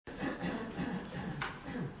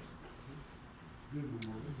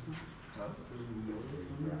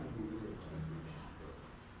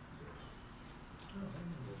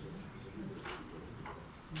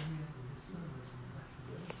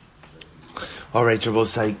All right,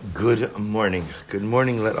 Shabbosai, good morning. Good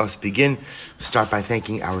morning. Let us begin. Start by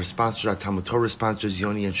thanking our sponsors, our Talmud Torah sponsors,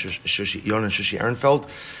 Yoni and Shushi Ehrenfeld,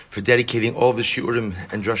 for dedicating all the Shiurim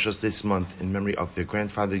and Drushos this month in memory of their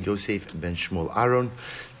grandfather, Yosef ben Shmuel Aaron.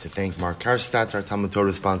 To thank Mark Karstadt, our Talmud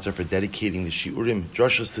Torah sponsor, for dedicating the Shiurim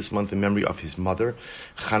Drushos this month in memory of his mother,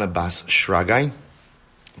 Chana Bas Shragai.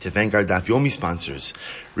 To thank our Daf Yomi sponsors,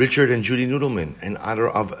 Richard and Judy Noodleman, in honor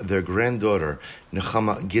of their granddaughter,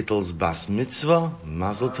 Nechama Gittel's Bas Mitzvah,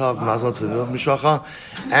 Mazel Tov, Mazel Tov Mishpacha,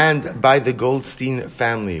 and by the Goldstein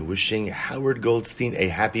family, wishing Howard Goldstein a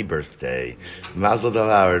happy birthday. Mazel Tov,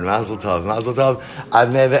 Howard, Mazel Tov, Mazel Tov,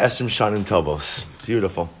 Adneve Esrim Shanim Tovos.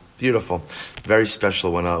 Beautiful. Beautiful. Very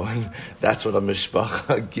special when that's what a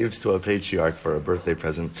mishpacha gives to a patriarch for a birthday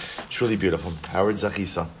present. Truly beautiful. Howard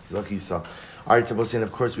Zachisa. All right, and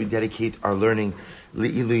of course we dedicate our learning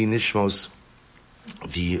Le'ilui Nishmos,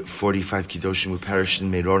 the 45 Kiddushim who perished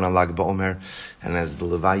in Meron on Lag BaOmer, and as the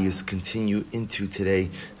Levayos continue into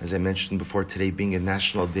today, as I mentioned before, today being a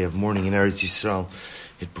national day of mourning in Eretz Yisrael,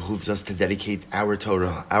 it behooves us to dedicate our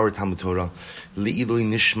Torah, our Talmud Torah, Le'ilui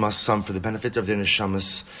Nishmas, some for the benefit of their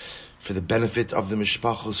neshamas, for the benefit of the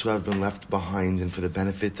mishpachos who have been left behind, and for the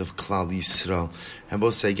benefit of Klal Yisrael. And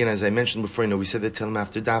both say again, as I mentioned before, we said that Tehillim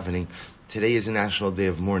after davening. Today is a national day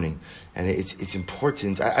of mourning, and it's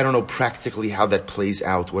important. I don't know practically how that plays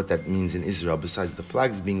out, what that means in Israel, besides the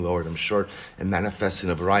flags being lowered, I'm sure, and manifests in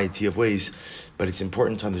a variety of ways. But it's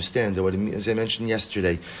important to understand that what it means, as I mentioned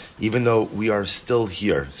yesterday, even though we are still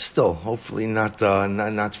here, hopefully not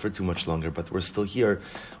for too much longer, but we're still here,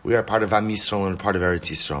 we are part of Am Yisrael and part of Eretz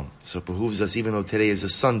Yisrael. So it behooves us, even though today is a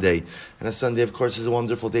Sunday, and a Sunday, of course, is a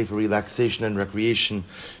wonderful day for relaxation and recreation,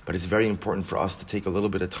 but it's very important for us to take a little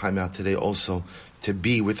bit of time out today also to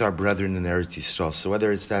be with our brethren in Eretz Yisrael. So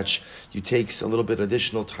whether it's that you take a little bit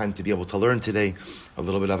additional time to be able to learn today, a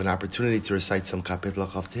little bit of an opportunity to recite some Kapitel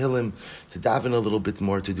of Tehillim, to daven a little bit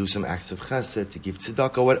more, to do some acts of chesed, to give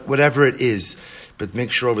tzedakah, whatever it is, but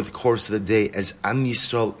make sure over the course of the day, as Am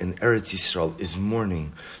Yisrael and Eretz Yisrael is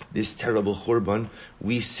mourning this terrible Churban,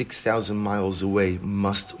 we 6,000 miles away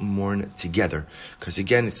must mourn together. Because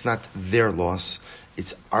again, it's not their loss,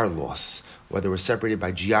 it's our loss. Whether we're separated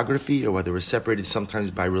by geography or whether we're separated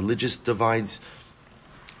sometimes by religious divides,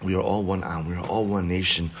 we are all one Am, we are all one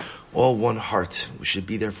nation, all one heart. We should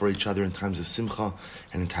be there for each other in times of simcha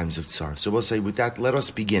and in times of tsar. So we'll say, with that, let us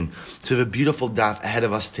begin. So we have a beautiful daf ahead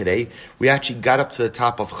of us today. We actually got up to the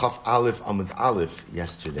top of Chaf Aleph Amud Aleph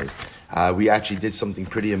yesterday. We actually did something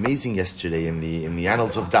pretty amazing yesterday in the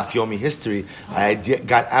annals of Daf Yomi history. I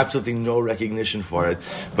got absolutely no recognition for it,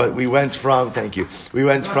 but we went from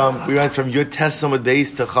Yud Tes Amud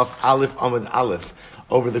Beis to Chaf Aleph Amud Aleph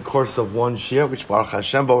over the course of one shir, which Baruch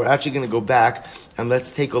Hashem. But we're actually going to go back and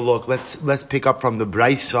let's take a look. Let's pick up from the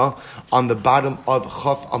Braisa on the bottom of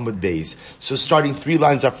Chaf Amud Beis. So starting 3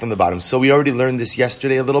 lines up from the bottom. So we already learned this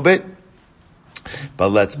yesterday a little bit, but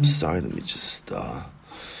let's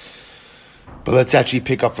actually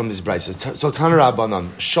pick up from this Braisa. So Tana Rabbanan,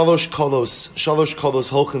 Shalosh kolos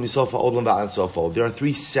holchem misofa odlam va'ad sofo. There are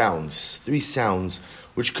 3 sounds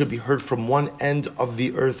which could be heard from one end of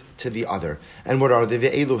the earth to the other. And what are they?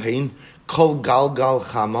 Ve'eluhein, kol galgal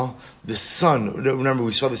chama, the sun. Remember,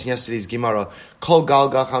 we saw this in yesterday's Gemara. Kol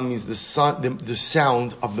galgal chama means the sun, the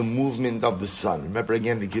sound of the movement of the sun. Remember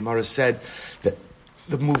again, the Gemara said that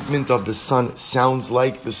the movement of the sun sounds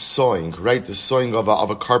like the sawing, right? The sawing of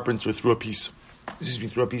a carpenter through a piece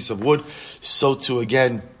of wood. So too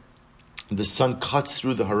again, the sun cuts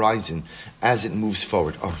through the horizon as it moves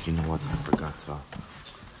forward. Oh, you know what? I forgot.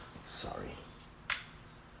 Sorry.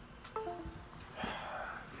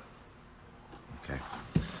 Okay. I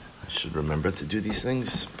should remember to do these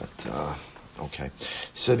things, but okay.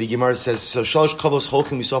 So the Gemara says, so shalosh kolos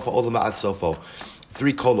holchem misofa olam va'ad sofo.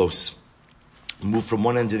 3 kolos move from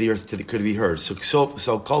one end of the earth could be heard. So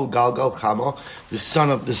kol galgal chama, the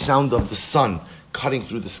sound of the sun cutting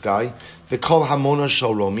through the sky. The kol hamona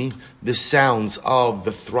shel Romi, the sounds of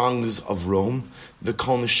the throngs of Rome. The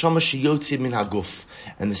kol neshama sheyotze min haguf,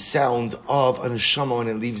 and the sound of a neshama when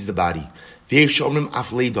it leaves the body. V'yesh omrim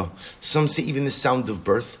af leida, some say even the sound of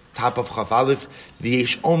birth. Top of Chaf Aleph.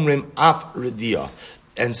 V'yesh omrim af redia,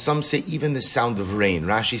 and some say even the sound of rain.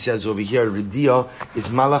 Rashi says over here, Ridia is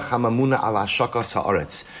Malach Hamamuna ala Shakas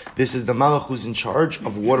Haaretz. This is the Malach who's in charge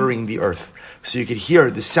of watering the earth. So you could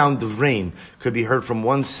hear the sound of rain could be heard from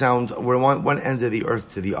one end of the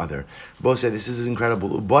earth to the other. Both say this is incredible.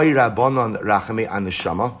 Ubay Rabbanon Rachame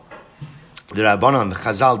Aneshama. the Rabbanan, the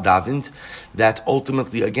Chazal davened, that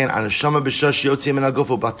ultimately, again, Anashama b'shash yotzei min haguf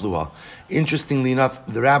ubatluha. Interestingly enough,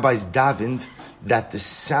 the rabbis davened that the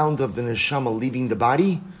sound of the neshama leaving the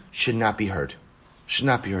body should not be heard. Should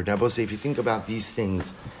not be heard. Now, both say, if you think about these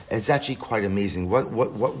things, it's actually quite amazing.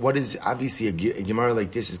 What is, obviously, a Gemara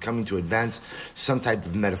like this is coming to advance some type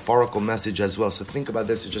of metaphorical message as well. So think about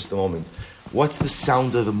this for just a moment. What's the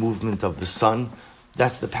sound of the movement of the sun?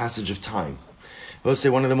 That's the passage of time. Let's say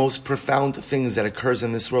one of the most profound things that occurs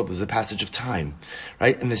in this world is the passage of time,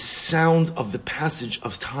 right? And the sound of the passage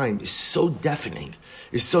of time is so deafening.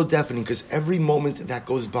 It's so deafening because every moment that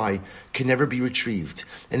goes by can never be retrieved.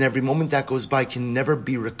 And every moment that goes by can never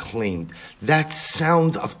be reclaimed. That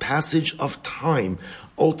sound of passage of time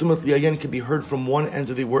ultimately, again, can be heard from one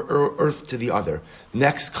end of the earth to the other.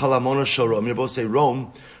 Next, Kalamona Shel Rome. You're both say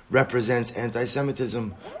Rome represents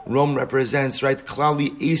anti-Semitism. Rome represents, right, Klali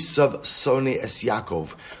Esav Sone Es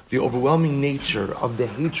Yaakov, the overwhelming nature of the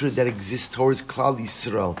hatred that exists towards Klal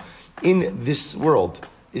Yisrael in this world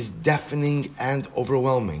is deafening and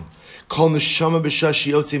overwhelming. Kol neshama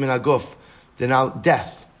b'shash yotze min haguf,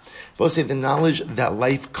 death. Both say the knowledge that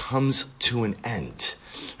life comes to an end,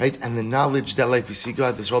 right? And the knowledge that life, we see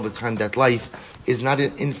God this all the time, that life is not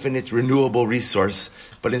an infinite renewable resource,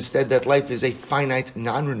 but instead that life is a finite,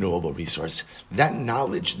 non-renewable resource. That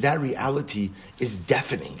knowledge, that reality is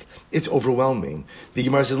deafening. It's overwhelming. The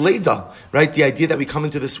Gemara says, Leida, right? The idea that we come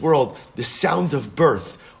into this world, the sound of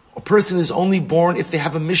birth. A person is only born if they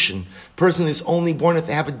have a mission. A person is only born if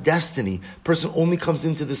they have a destiny. A person only comes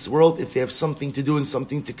into this world if they have something to do and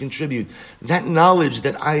something to contribute. That knowledge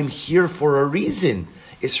that I am here for a reason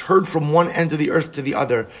is heard from one end of the earth to the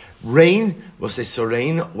other. Rain, we'll say, so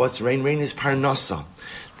rain, what's rain? Rain is parnasa.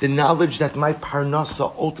 The knowledge that my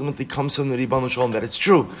parnasa ultimately comes from the Ribbon Shalom, that it's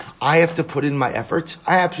true. I have to put in my effort.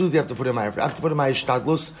 I absolutely have to put in my effort. I have to put in my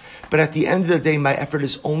ishtadlus. But at the end of the day, my effort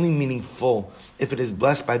is only meaningful if it is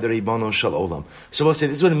blessed by the Ribbon Shalom. So we'll say,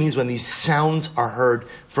 this is what it means when these sounds are heard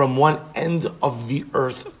from one end of the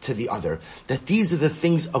earth to the other. That these are the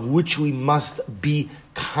things of which we must be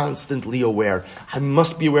constantly aware. I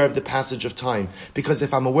must be aware of the passage of time, because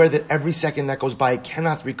if I'm aware that every second that goes by I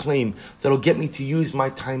cannot reclaim, that'll get me to use my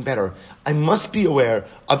time better. I must be aware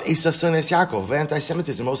of Esav Son Es Yaakov, of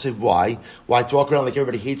anti-Semitism. I'll say, why? Why to walk around like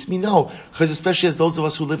everybody hates me? No, because especially as those of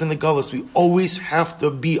us who live in the Gullus, we always have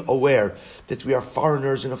to be aware that we are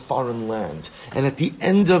foreigners in a foreign land. And at the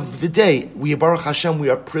end of the day, we, Baruch Hashem, we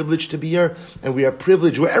are privileged to be here, and we are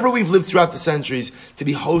privileged, wherever we've lived throughout the centuries, to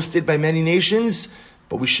be hosted by many nations.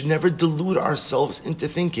 But we should never delude ourselves into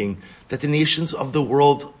thinking that the nations of the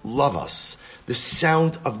world love us. The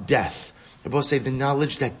sound of death. I both say the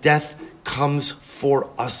knowledge that death comes for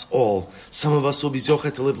us all. Some of us will be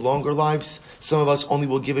zocheh to live longer lives. Some of us only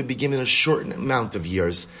will be given a short amount of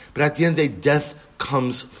years. But at the end of the day, death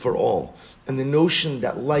comes for all. And the notion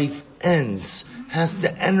that life ends has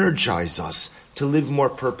to energize us to live more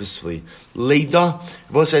purposefully. Leida,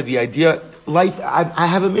 I both say the idea, life, I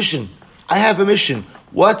have a mission. I have a mission.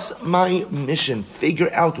 What's my mission?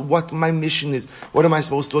 Figure out what my mission is. What am I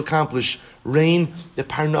supposed to accomplish? Rain, the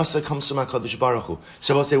parnasa comes from HaKadosh Baruch Hu.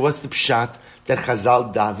 So I'll say, what's the pshat that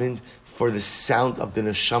Chazal davened for the sound of the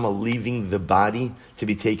neshama leaving the body to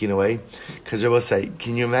be taken away? Because I will say,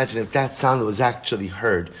 can you imagine if that sound was actually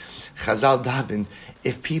heard? Chazal davened,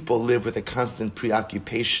 if people live with a constant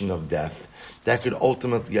preoccupation of death, that could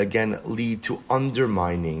ultimately, again, lead to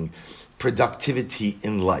undermining productivity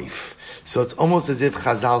in life. So it's almost as if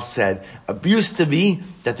Chazal said, it used to be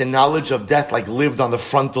that the knowledge of death lived on the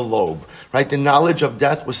frontal lobe, right? The knowledge of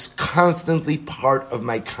death was constantly part of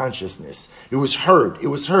my consciousness. It was heard,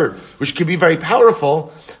 which could be very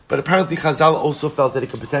powerful, but apparently Chazal also felt that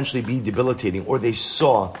it could potentially be debilitating, or they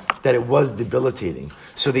saw that it was debilitating.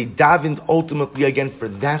 So they davened ultimately again for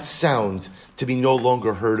that sound to be no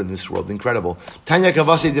longer heard in this world. Incredible. Tanya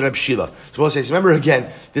Kavase de Reb Shila. So we'll say, remember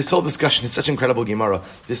again, this whole discussion is such incredible Gemara.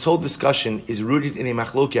 This whole discussion is rooted in a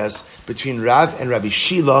machlokas between Rav and Rabbi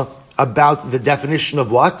Shila about the definition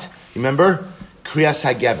of what? Remember? Kriyas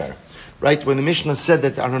HaGever. Right? When the Mishnah said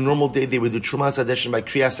that on a normal day they would do Trumas Hadeshin by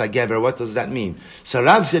Kriyas HaGever, what does that mean? So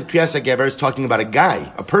Rav said Kriyas HaGever is talking about a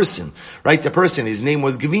guy, a person. Right? A person. His name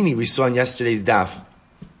was Gavini, we saw in yesterday's daf.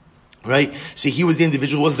 Right? So he was the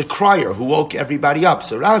individual, was the crier who woke everybody up.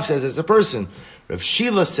 So Rav says it's a person. Rabbi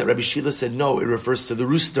Shila said, no, it refers to the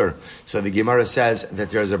rooster. So the Gemara says that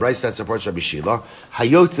there is a brayso that supports Rabbi Shila.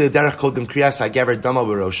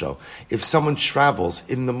 If someone travels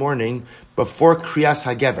in the morning before Kriyas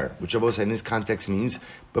HaGever, which Rabbi in this context means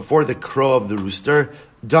before the crow of the rooster,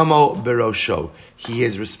 Damo Berosho. He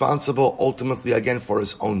is responsible ultimately again for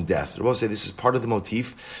his own death. Rabbi say this is part of the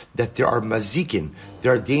motif that there are mazikin,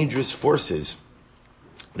 there are dangerous forces.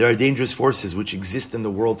 There are dangerous forces which exist in the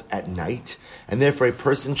world at night, and therefore a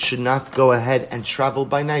person should not go ahead and travel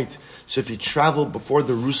by night. So if you travel before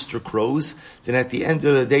the rooster crows, then at the end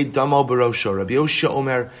of the day, Damo Berosho. Rabbi Yoshia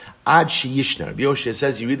Omer, Ad Sheyishna. Rabbi Yoshia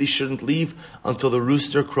says you really shouldn't leave until the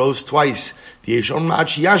rooster crows twice. The Yeshon Ad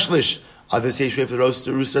Sheyashlish. Others say you should have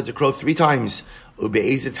the rooster to crow 3 times. What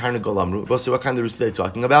kind of rooster they're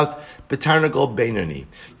talking about? Betarnagol Beinoni.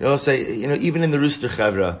 Say, even in the rooster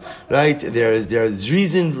chevra, right? There's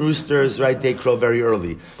reasoned roosters, right? They crow very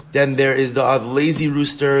early. Then there is the lazy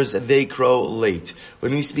roosters, they crow late.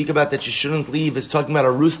 When we speak about that you shouldn't leave, it's talking about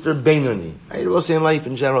a rooster Beinoni. Right? We'll say in life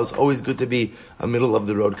in general, it's always good to be a middle of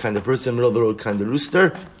the road kind of person, middle of the road kind of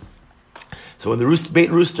rooster. So when the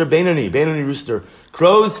rooster Beinoni rooster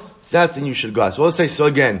crows, that's when you should go. So we'll say, so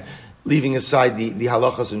again, leaving aside the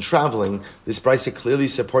halachas and traveling, this brayso clearly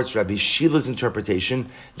supports Rabbi Shila's interpretation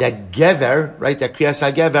that gever, right, that kriyas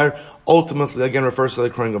ha-gever, ultimately again refers to the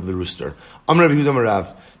crowing of the rooster. Amar Rabbi Yehuda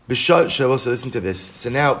Marav, so listen to this. So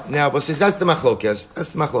now, but says that's the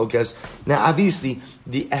machlokes. Now, obviously,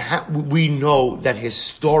 we know that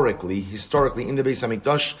historically, in the Beis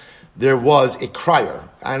Hamikdash, there was a crier.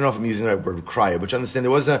 I don't know if I'm using the right word, crier, but you understand,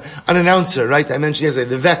 there was an announcer, right? I mentioned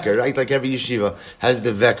yesterday, the veker, right? Like every yeshiva has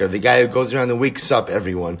the veker, the guy who goes around and wakes up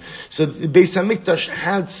everyone. So the Beis Hamikdash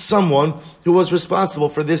had someone who was responsible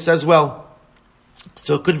for this as well.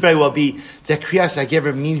 So it could very well be that Kriyas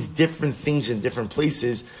HaGever means different things in different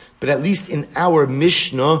places, but at least in our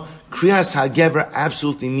Mishnah, Kriyas HaGever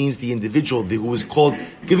absolutely means the individual who was called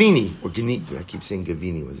Gavini, or Gavini. I keep saying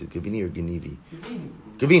Gavini. Was it Gavini or Ganivi?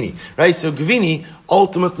 Gavini, right? So Gavini,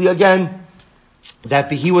 ultimately again,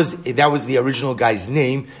 that was the original guy's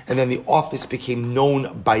name, and then the office became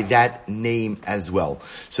known by that name as well.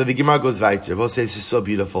 So the Gemara goes weiter. We'll say this is so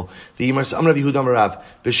beautiful. The Gemara says, Amar Rabbi Yehuda Marav,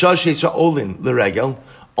 B'shal sheisra olin l'regel,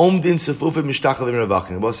 omdin sefufim mishtachavim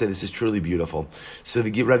ravachim. We'll say this is truly beautiful. So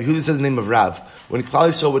the Rabbi Yehuda says the name of Rav. When Klal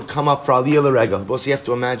Yisrael would come up for Aliyah l'regel, we'll say you have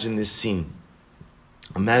to imagine this scene.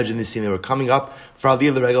 Imagine this scene. They were coming up for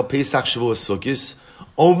Aliyah l'regel, Pesach Shavuos Sukkos,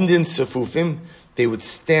 omdin sefufim. They would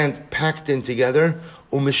stand packed in together,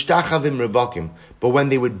 umishtachavim revakim. But when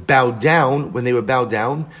they would bow down,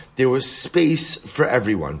 there was space for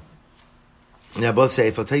everyone. Now, both say,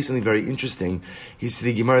 if I'll tell you something very interesting,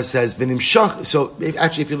 the Gemara says, v'nimshach. So,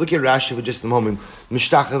 if you look at Rashi for just a moment,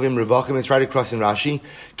 mishtachavim revakim, it's right across in Rashi.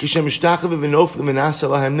 Kishem mishtachavim v'noflim v'nasa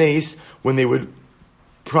lahem neis, when they would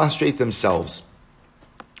prostrate themselves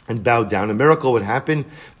and bow down, a miracle would happen.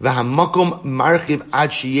 V'hamakom marchiv ad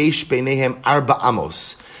sheyesh beinehem arba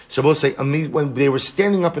amos. So both say, when they were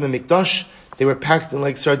standing up in the mikdash, they were packed in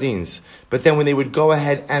like sardines. But then when they would go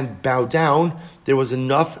ahead and bow down, there was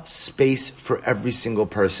enough space for every single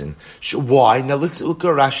person. Why? Now look what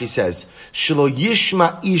Rashi says. Shelo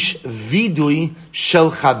yishma ish vidui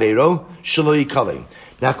shel chavero shelo yikalei.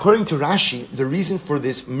 Now, according to Rashi, the reason for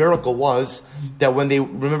this miracle was that when you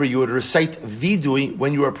would recite vidui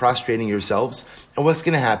when you were prostrating yourselves, and what's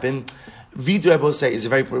going to happen? Vidui, I will say, is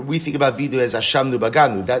we think about vidui as Hashamnu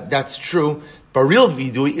Baganu. That's true, but real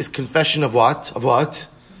vidui is confession of what?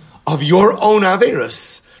 Of your own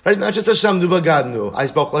Averis. Right? Not just Hashamnu Baganu. I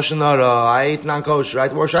spoke Lashon Hara, I ate non-kosher,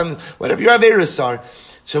 right? Whatever your Averis are.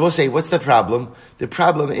 So we'll say, what's the problem? The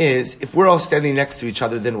problem is, if we're all standing next to each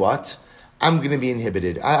other, then what? I'm going to be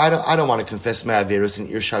inhibited. I don't want to confess my Averis in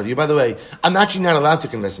earshot of you. By the way, I'm actually not allowed to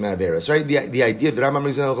confess my Averis, right? The idea that Rambam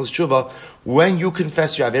brings in Hilchos Tshuva, when you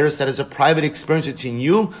confess your Averis, that is a private experience between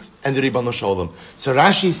you and the Ribono Shel Olam. So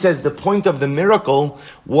Rashi says the point of the miracle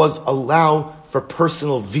was allow for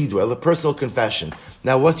personal vidui, a personal confession.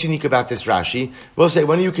 Now, what's unique about this Rashi? We'll say,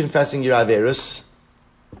 when are you confessing your Averis?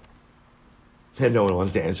 No one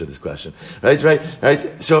wants to answer this question. Right?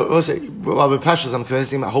 So we'll say, with Pashas,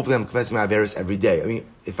 hopefully I'm confessing my Averis every day. I mean,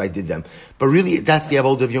 if I did them. But really, that's the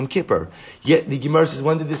Avodah of Yom Kippur. Yet, the Gemara says,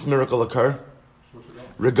 when did this miracle occur?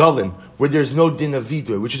 Regalim, where there's no din of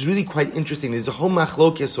vidui, which is really quite interesting. There's a whole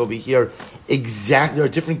machlokes over here. There are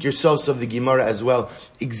different girsos of the Gemara as well.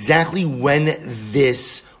 Exactly when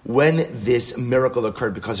this miracle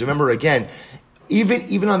occurred. Because remember again,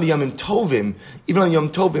 even on the Yom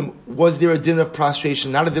Tovim, was there a din of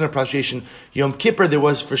prostration? Not a din of prostration. Yom Kippur, there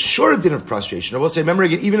was for sure a din of prostration. I will say, remember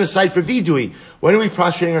again, even aside for vidui, when are we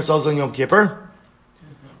prostrating ourselves on Yom Kippur?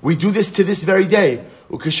 We do this to this very day.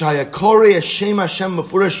 Also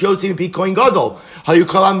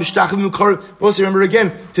remember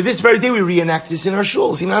again, to this very day we reenact this in our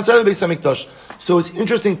shuls, even outside of the Beis Hamikdash. So it's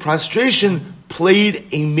interesting, prostration played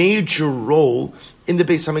a major role in the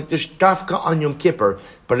Beis Hamikdash, dafka on Yom Kippur.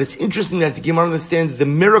 But it's interesting that the Gemara understands the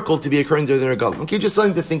miracle to be occurring during the regalim. Okay, just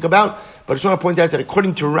something to think about, but I just want to point out that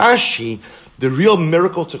according to Rashi, the real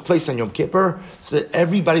miracle took place on Yom Kippur, so that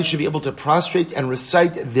everybody should be able to prostrate and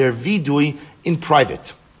recite their vidui in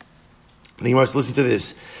private. The Gemara says, listen to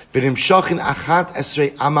this. And I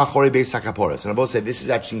both say this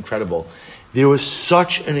is actually incredible. There was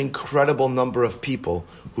such an incredible number of people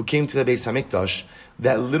who came to the Beis Hamikdash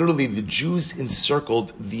that literally the Jews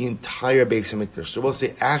encircled the entire Beis Hamikdash. So we'll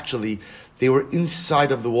say actually they were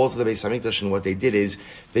inside of the walls of the Beis Hamikdash, and what they did is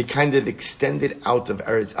they kind of extended out of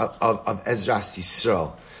Ezras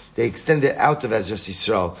Yisrael. They extended out of Ezras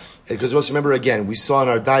Yisrael. Because also remember again, we saw in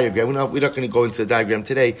our diagram, we're not going to go into the diagram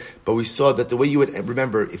today, but we saw that the way you would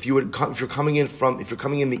remember, if you're coming in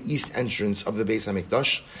the east entrance of the Beis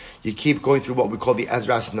Hamikdash, you keep going through what we call the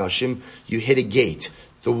Ezras Nashim, you hit a gate.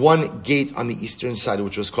 The one gate on the eastern side,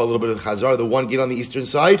 which was called a little bit of Chazar, the one gate on the eastern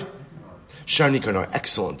side, Shar Nikanor.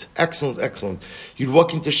 Excellent. You'd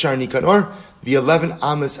walk into Shar Nikanor, the 11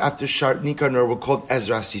 Amos after Shar Nikanor were called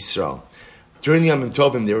Ezras Yisrael. During the Yom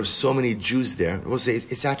Tovim, there were so many Jews there. I will say,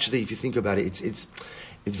 it's actually, if you think about it, it's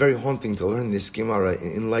very haunting to learn this Gemara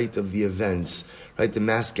in light of the events, right? The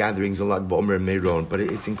mass gatherings of Lag BaOmer and Meron. But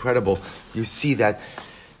it's incredible. You see that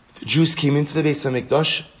the Jews came into the Beis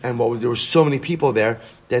Hamikdash, and there were so many people there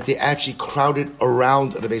that they actually crowded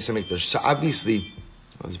around the Beis Hamikdash. So obviously,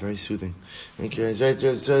 that was very soothing. Thank you. Right.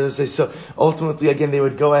 So ultimately, again, they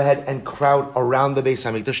would go ahead and crowd around the Beis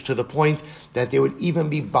Hamikdash to the point that they would even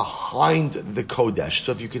be behind the Kodesh.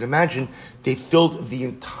 So if you can imagine, they filled the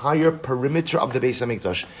entire perimeter of the Beis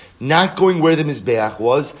Hamikdash, not going where the Mizbeach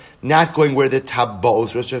was, not going where the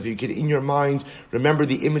Tabos were. So if you could, in your mind, remember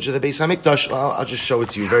the image of the Beis Hamikdash, I'll just show it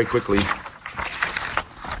to you very quickly. I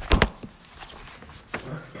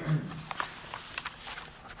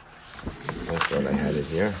thought I had it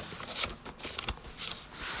here.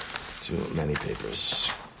 Too many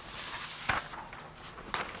papers.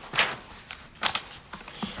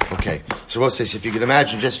 Okay, so what says, if you could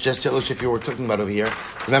imagine, just if you were talking about over here,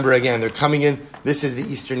 remember again, they're coming in, this is the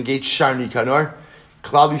eastern gate, Shar Nikanor.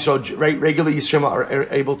 Klal Yisrael, regular Yisrael are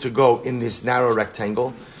able to go in this narrow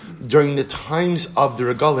rectangle. During the times of the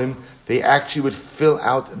regalim, they actually would fill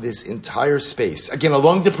out this entire space, again,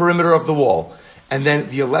 along the perimeter of the wall. And then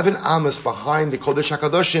the 11 Amos behind the Kodesh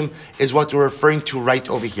HaKadoshim is what we're referring to right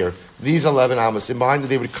over here. These 11 Amos, and behind it,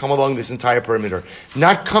 they would come along this entire perimeter.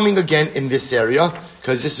 Not coming again in this area,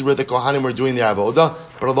 because this is where the Kohanim were doing their Avodah,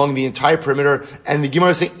 but along the entire perimeter. And the Gemara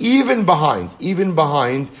is saying, even behind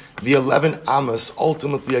the 11 Amos,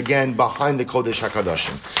 ultimately again, behind the Kodesh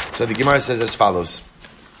HaKadoshim. So the Gemara says as follows.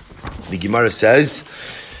 The Gemara says,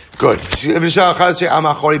 good. My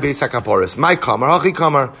kamar, hachi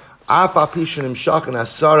kamar. Afa pishanim shakan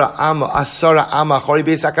asara ama chori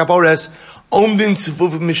beis hakapores omdim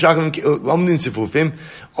tzufufim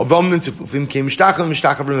kim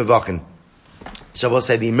mishtachim mevakin. So we'll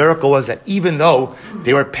say the miracle was that even though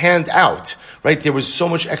they were panned out, right, there was so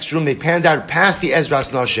much extra room, they panned out past the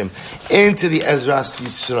Ezras Nashim into the Ezras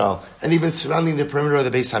Yisrael, and even surrounding the perimeter of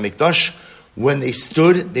the Beis Hamikdash. When they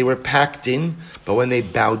stood, they were packed in, but when they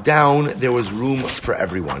bowed down, there was room for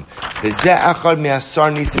everyone. And I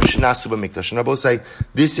both say,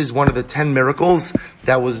 this is one of the 10 miracles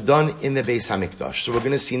that was done in the Beis Hamikdash. So we're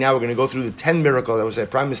going to see now, we're going to go through the 10 miracles. That was, I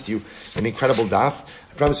promised you, an incredible daf.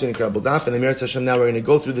 And the Meretz Hashem, now we're going to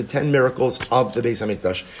go through the 10 miracles of the Beis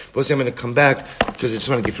Hamikdash. But I'm going to come back, because I just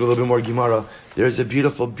want to get through a little bit more Gemara. There's a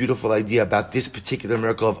beautiful, beautiful idea about this particular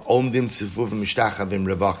miracle of Omdim Tzivuvim Mishtachavim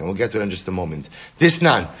Revachim. We'll get to it in just a moment. This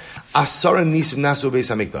nan, Asara Nisim Nasu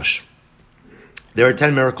Beis Hamikdash. There are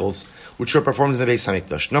 10 miracles which were performed in the Beis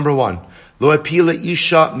Hamikdash. Number 1, Lo Epila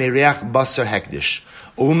Isha Mereach Basar Hekdish.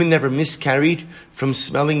 A woman never miscarried from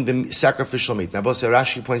smelling the sacrificial meat. Now,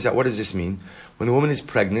 Rashi points out, what does this mean? When a woman is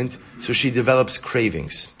pregnant, so she develops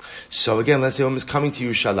cravings. So again, let's say a woman is coming to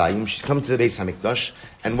Yerushalayim, she's coming to the Beis Hamikdash,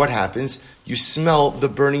 and what happens? You smell the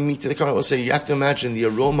burning meat to the car. We'll say, you have to imagine the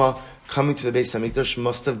aroma coming to the Beis Hamikdash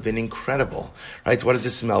must have been incredible. Right? What does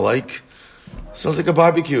it smell like? It smells like a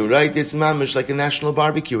barbecue, right? It's mamish, like a national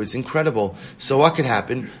barbecue. It's incredible. So what could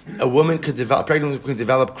happen? A pregnant woman could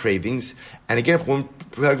develop cravings. And again, if a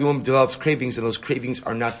pregnant woman develops cravings and those cravings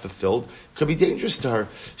are not fulfilled, it could be dangerous to her.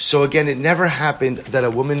 So again, it never happened that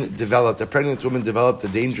a pregnant woman developed a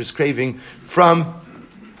dangerous craving from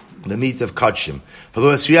the meat of Kachim.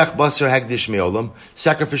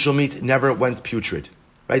 Sacrificial meat never went putrid.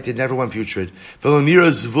 Right? It never went putrid.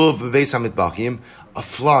 A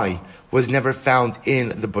fly was never found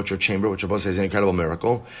in the butcher chamber, which Rabbi says is an incredible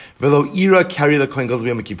miracle. There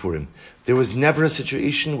was never a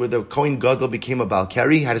situation where the Kohen Gadol became a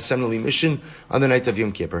Balkari, had a seminal mission on the night of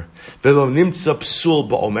Yom Kippur.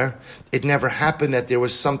 It never happened that there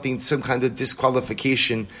was some kind of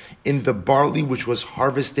disqualification in the barley which was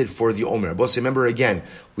harvested for the Omer. Remember again,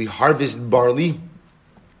 we harvest barley.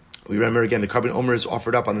 We remember again, the Karban Omer is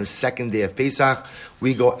offered up on the second day of Pesach.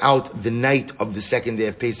 We go out the night of the second day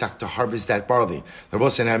of Pesach to harvest that barley.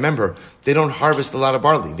 And I remember, they don't harvest a lot of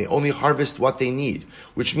barley. They only harvest what they need.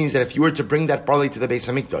 Which means that if you were to bring that barley to the Beis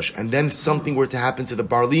HaMikdash, and then something were to happen to the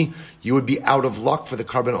barley, you would be out of luck for the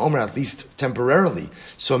Karban Omer, at least temporarily.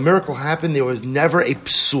 So a miracle happened. There was never a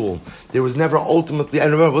psul. There was never ultimately, I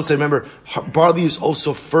remember, barley is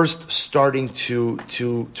also first starting to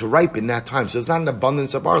ripen that time. So there's not an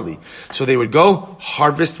abundance of barley. So they would go,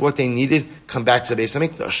 harvest what they needed, come back to the Beis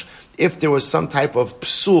HaMikdash. If there was some type of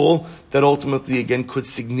psul that ultimately, again, could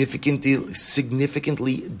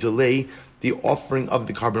significantly delay the offering of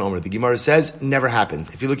the Karban Omer. The Gemara says, never happened.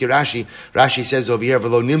 If you look at Rashi, Rashi says over here,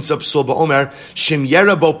 V'lo nimtza psul ba'omer, shim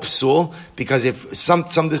yerabo psul, because if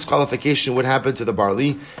some disqualification would happen to the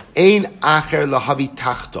barley, ein acher lahavi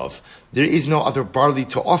tachtov. There is no other barley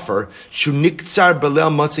to offer. Shu niktzar belel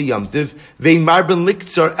matzah yamtiv, vein marben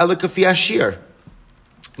liktzar elakafi ashir.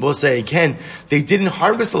 We'll say again, they didn't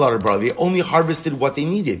harvest a lot of barley. They only harvested what they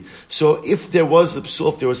needed. So if there was a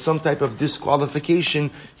psul, if there was some type of disqualification,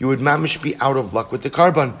 you would mamish be out of luck with the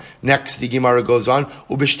karban. Next, the Gemara goes on,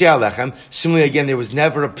 ubishtei alechem. Similarly, again, there was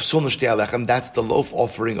never a psul n'shtei alechem. That's the loaf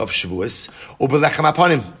offering of Shavuos. Ubelechem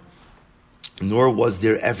aponim. Nor was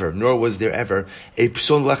there ever a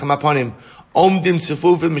psul lechem aponim. Omdim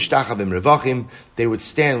tzefuvim mishtachavim revachim. They would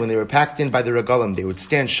stand, when they were packed in by the regalim, they would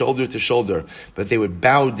stand shoulder to shoulder, but they would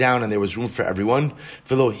bow down and there was room for everyone.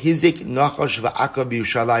 V'lo hizik nachash v'aka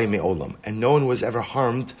b'Yerushalayim me'olam. And no one was ever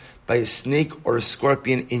harmed by a snake or a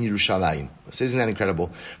scorpion in Yerushalayim. So isn't that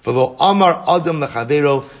incredible? V'lo amar adam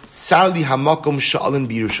lechavero sarli hamakom sha'alim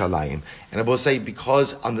b'Yerushalayim. And I will say,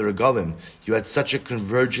 because on the regalim, you had such a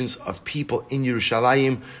convergence of people in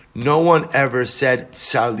Yerushalayim, no one ever said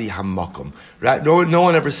sarli hamakom. Right? No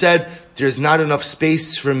one ever said, there's not enough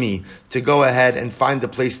space for me to go ahead and find a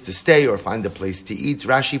place to stay or find a place to eat.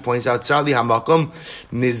 Rashi points out, sarli hamakom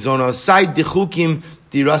mizonosai dichukim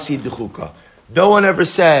dirasi dichuka. No one ever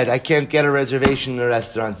said, I can't get a reservation in a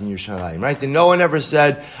restaurant in Yerushalayim, right? And no one ever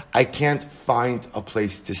said, I can't find a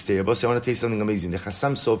place to stay. But I want to tell you something amazing. The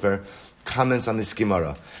Chassam Sofer comments on this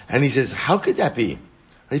Gemara, and he says, how could that be?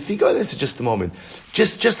 Right? Think about this for just a moment.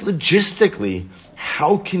 Just logistically,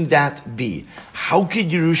 how can that be? How could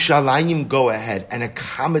Yerushalayim go ahead and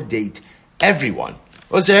accommodate everyone?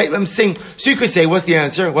 I'm saying, so you could say, what's the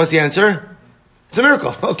answer? It's a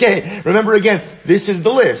miracle. Okay. Remember again, this is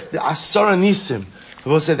the list. The Asara Nisim.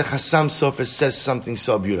 We'll say the Chassam Sofer says something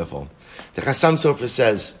so beautiful. The Chassam Sofer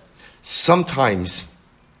says, sometimes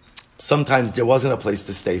there wasn't a place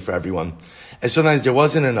to stay for everyone. And sometimes there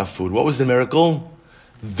wasn't enough food. What was the miracle?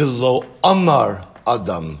 V'lo amar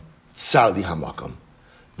adam sarli hamakam.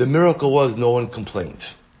 The miracle was no one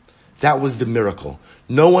complained. That was the miracle.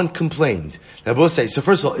 No one complained. Now, we'll say, so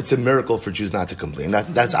first of all, it's a miracle for Jews not to complain.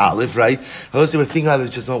 That's Aleph, right? We'll say, we're thinking about this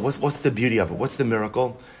just what's the beauty of it? What's the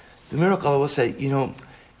miracle? The miracle, I will say, you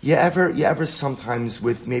ever sometimes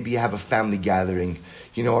with, maybe you have a family gathering,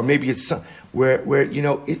 or maybe it's where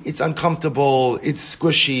it's uncomfortable, it's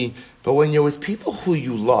squishy, but when you're with people who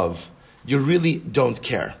you love, you really don't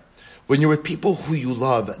care. When you're with people who you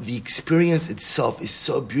love, the experience itself is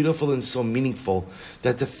so beautiful and so meaningful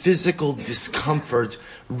that the physical discomfort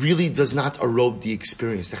really does not erode the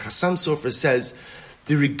experience. The Chassam Sofer says,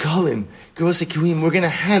 the regalim, we're going to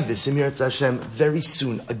have this in Eretz Hashem very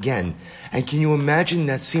soon again. And can you imagine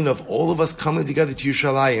that scene of all of us coming together to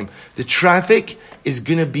Yerushalayim? The traffic is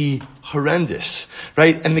going to be horrendous,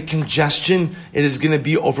 right? And the congestion, it is going to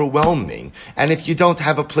be overwhelming. And if you don't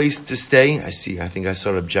have a place to stay, I think I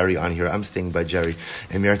saw Jerry on here. I'm staying by Jerry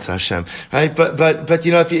in Eretz Hashem, right? But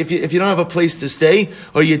if you don't have a place to stay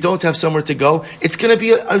or you don't have somewhere to go, it's going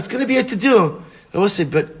to be a to-do. I will say,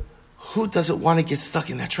 but who doesn't want to get stuck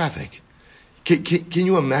in that traffic? Can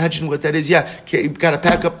you imagine what that is? Yeah, you've got to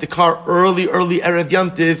pack up the car early Erev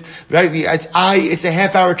Yom Tiv, right? It's a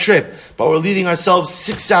half-hour trip, but we're leaving ourselves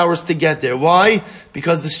 6 hours to get there. Why?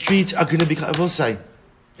 Because the streets are going to be, I will say,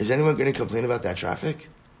 is anyone going to complain about that traffic?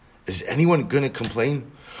 Is anyone going to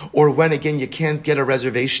complain? Or when again you can't get a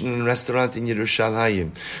reservation in a restaurant in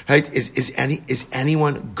Yerushalayim, right? Is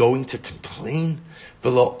anyone going to complain?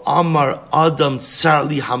 V'lo amar adam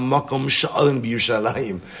tzarli hamakom sha'alim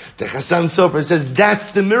b'Yerushalayim. The Chassam Sofer says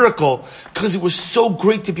that's the miracle, because it was so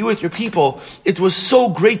great to be with your people. It was so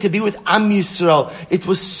great to be with Am Yisrael. It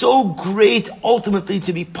was so great ultimately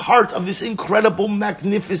to be part of this incredible,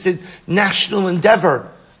 magnificent national endeavor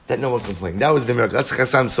that no one complained. That was the miracle. That's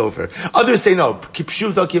Chassam Sofer. Others say no.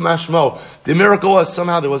 Kipshuta kimashmo. The miracle was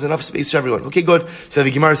somehow there was enough space for everyone. Okay, good. So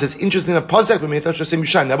the Gemara says, interesting, a pasuk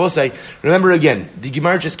b'meitach. Now, I will say, remember again, the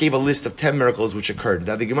Gemara just gave a list of 10 miracles which occurred.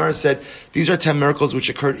 Now, the Gemara said, these are 10 miracles which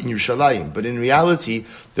occurred in Yerushalayim. But in reality,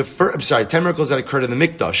 10 miracles that occurred in the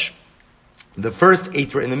Mikdash. The first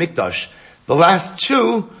 8 were in the Mikdash. The last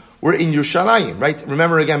 2 were in Yerushalayim, right?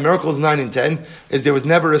 Remember again, miracles 9 and 10 is there was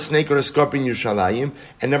never a snake or a scorpion in Yerushalayim.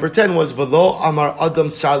 And number 10 was V'lo amar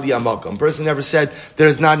adam sali amakom. Person never said, there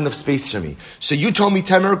is not enough space for me. So you told me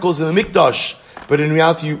 10 miracles in the Mikdash, but in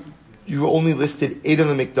reality you only listed 8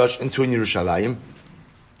 in the Mikdash and 2 in Yerushalayim.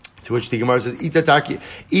 To which the Gemara says, Ika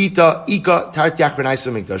tarti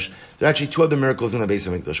achrenaisa Mikdash. There are actually 2 other miracles in the base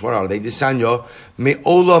of Mikdash. What are they? Disanyo,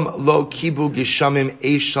 me'olam lo kibu gishamim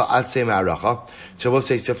eisha atzei ma'aracha. So we'll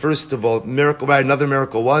say, so first of all, miracle, right, another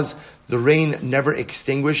miracle was, the rain never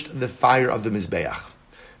extinguished the fire of the Mizbeach.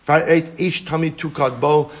 The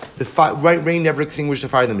rain never extinguished the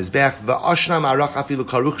fire of the Mizbeach.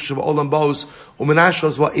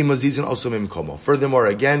 Furthermore,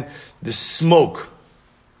 again, the smoke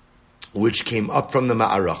which came up from the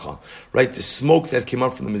Ma'aracha, right? The smoke that came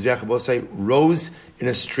up from the Mizbeach rose in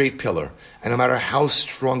a straight pillar. And no matter how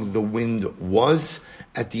strong the wind was,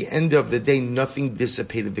 at the end of the day, nothing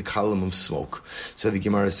dissipated the column of smoke. So the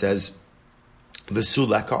Gemara says,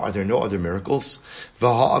 V'suleka, are there no other miracles?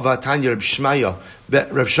 V'ha'avatanya Reb Shmaya,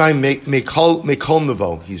 Reb Shmaya Mekol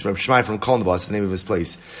Nevo, he's Reb Shmaya from Kol Nevo, that's the name of his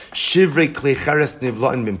place. Shivrei Klei Cheres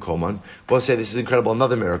Nivla'in Bimkoman. We'll say this is incredible,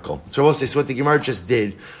 another miracle. So we'll say, so what the Gemara just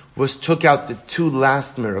did was took out the 2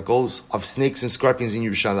 last miracles of snakes and scorpions in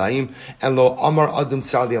Yerushalayim, and lo amar adam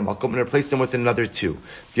tzarli amakom, and replaced them with another 2.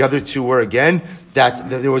 The other 2 were again that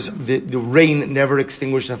there was the rain never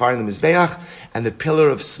extinguished the fire in the Mizbeach, and the pillar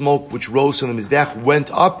of smoke which rose from the Mizbeach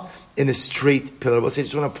went up in a straight pillar. But I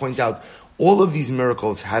just want to point out, all of these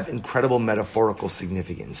miracles have incredible metaphorical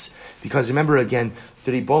significance, because remember again,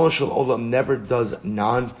 the Ribono Shel Olam never does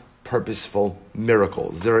purposeful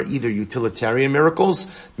miracles. There are either utilitarian miracles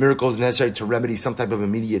necessary to remedy some type of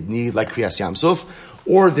immediate need, like Kriyas Yamsuf,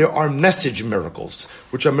 or there are message miracles,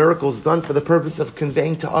 which are miracles done for the purpose of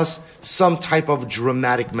conveying to us some type of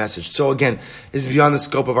dramatic message. So again, this is beyond the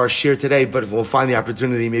scope of our shir today, but we'll find the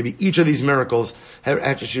opportunity. Maybe each of these miracles,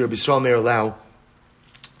 actually Rabbi Yisrael Meir Lau,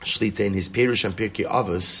 Shlita in his Perush and Pirkei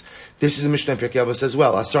Avos, this is a Mishnah in Pirkei Avos as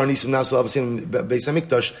well. Asar Nisum Nasul Avasim Beis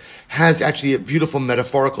HaMikdash has actually a beautiful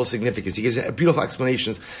metaphorical significance. He gives beautiful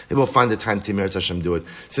explanations, and we'll find the time to Meretz Hashem do it.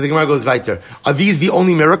 So the Gemara goes weiter. Are these the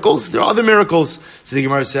only miracles? There are other miracles. So the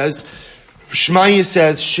Gemara says, Shmaya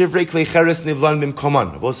says, Shivrei Klei Cheres Nivlan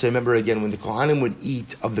Bimkoman. We'll say, remember again, when the Kohanim would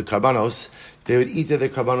eat of the Karbanos, they would eat their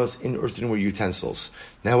karbanos in earthenware utensils.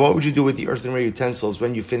 Now, what would you do with the earthenware utensils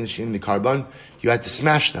when you finish eating the karban? You had to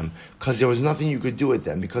smash them, because there was nothing you could do with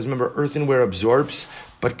them. Because remember, earthenware absorbs,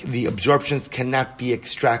 but the absorptions cannot be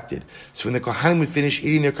extracted. So when the Kohanim would finish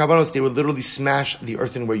eating their karbanos, they would literally smash the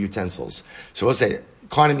earthenware utensils. So we'll say,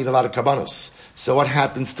 Kohanim eat a lot of karbanos. So what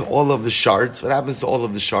happens to all of the shards? What happens to all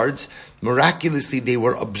of the shards? Miraculously, they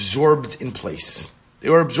were absorbed in place.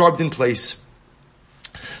 They were absorbed in place.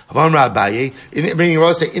 In the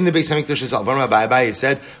Beis Hamikdash itself, Abaye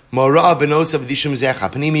said, "Mora v'nosa v'dishum zecha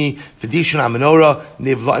panimi v'dishun amenora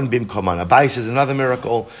nivlatin bimkoman." Abaye says another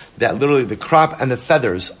miracle that literally the crop and the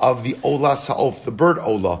feathers of the ola sa'of, the bird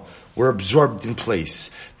ola, were absorbed in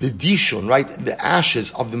place. The dishun, right, the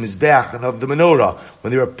ashes of the mizbeach and of the menorah,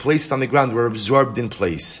 when they were placed on the ground, were absorbed in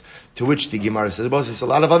place. To which the Gemara says, well, there's a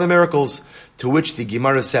lot of other miracles. To which the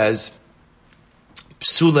Gemara says,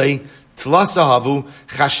 "Psulei." So now what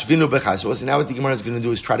the Gemara is going to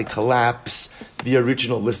do is try to collapse the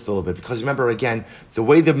original list a little bit. Because remember again, the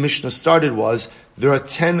way the Mishnah started was, there are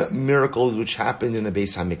 10 miracles which happened in the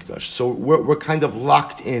Beis HaMikdash. So we're kind of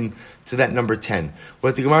locked in to that number 10.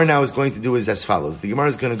 What the Gemara now is going to do is as follows. The Gemara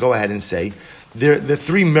is going to go ahead and say, the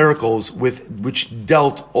 3 miracles which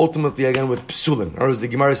dealt ultimately again with psulim. Or as the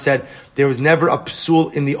Gemara said, there was never a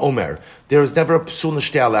psul in the Omer. There was never a psul in the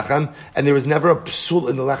Shtei HaLechem, and there was never a psul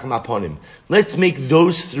in the Lechem HaPonim. Let's make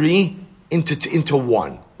those 3 into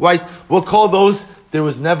one. Right? We'll call those, there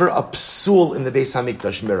was never a psul in the Beis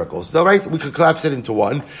HaMikdash miracles. All right? We could collapse it into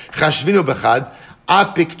one. Chashvinu bechad.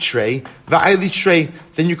 apik tray, va'ili tray,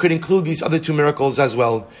 then you could include these other two miracles as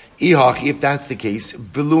well. Ihach, if that's the case,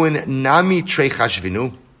 beluin nami tray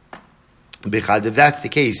chashvinu. If that's the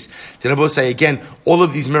case, then Rabbi say again, all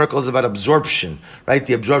of these miracles about absorption, right?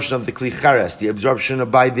 The absorption of the kli chares, the absorption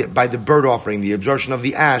by the bird offering, the absorption of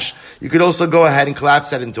the ash. You could also go ahead and collapse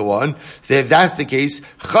that into one. So if that's the case,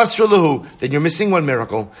 chasra lahu, then you're missing one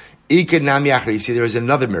miracle. You see, there is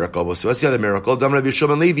another miracle. So what's the other miracle? There was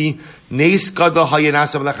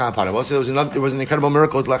an incredible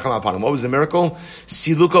miracle with lechem apanim. What was the miracle?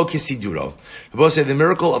 Siluko kisiduro. Rabbi said the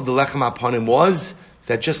miracle of the lechem apanim was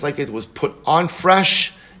that just like it was put on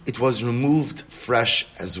fresh, it was removed fresh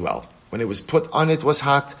as well. When it was put on, it was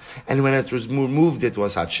hot, and when it was removed, it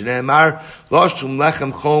was hot. Shneimar loshum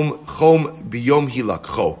lechem chom biyom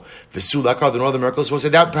hilakcho. V'sulakar, the other miracles. So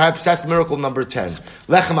that perhaps that's miracle number 10.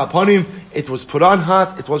 Lechem aponim, it was put on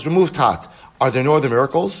hot, it was removed hot. Are there no other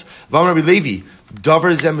miracles? V'amar Levi,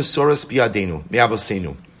 davar zeh mesoras biyadenu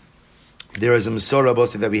me'avosenu. There is a Masorah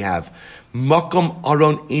that we have. Makom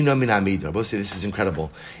aron ina min amid. This is incredible.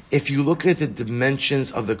 If you look at the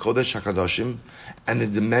dimensions of the Kodesh HaKadoshim and the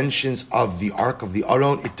dimensions of the Ark of the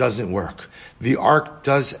Aron, it doesn't work. The Ark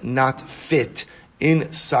does not fit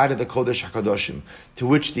inside of the Kodesh HaKadoshim. To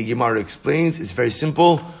which the Gemara explains, it's very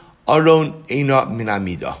simple. Aron ina min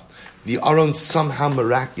amida. The Aron somehow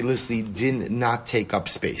miraculously did not take up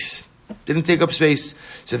space. Didn't take up space.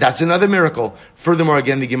 So that's another miracle. Furthermore,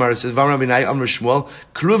 again, the Gemara says, the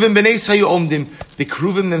Kruvim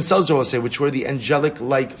themselves, I will say, which were the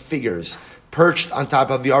angelic-like figures, perched on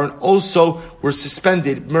top of the Aron, also were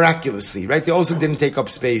suspended miraculously, right? They also didn't take up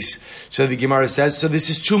space. So the Gemara says, so this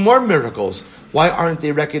is two more miracles. Why aren't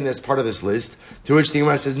they reckoned as part of this list? To which the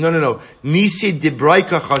Gemara says, no. Nisi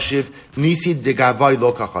debraika chashiv, nisi degavai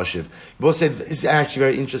loka chashiv. Both said, this is actually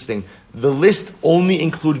very interesting. The list only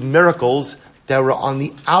included miracles that were on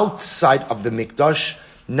the outside of the Mikdash,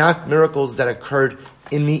 not miracles that occurred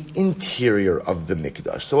in the interior of the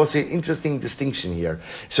Mikdash. So we'll say an interesting distinction here.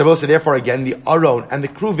 So we'll say, therefore, again, the Aron and the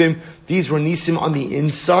Kruvim, these were Nisim on the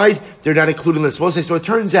inside, they're not included in this. We'll say, so it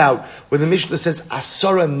turns out, when the Mishnah says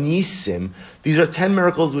Asara Nisim, these are 10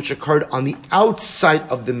 miracles which occurred on the outside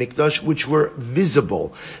of the Mikdash, which were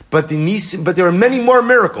visible. But there are many more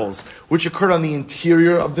miracles which occurred on the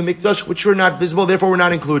interior of the Mikdash, which were not visible, therefore were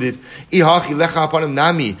not included. One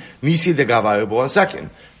second.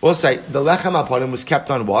 We'll say the lechem aponim was kept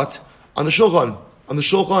on what? On the shulchan. On the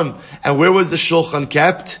shulchan. And where was the shulchan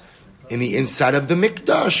kept? In the inside of the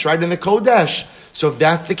mikdash, right in the kodesh. So if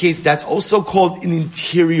that's the case, that's also called an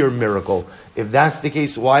interior miracle. If that's the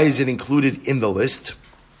case, why is it included in the list?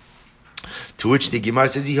 To which the Gemara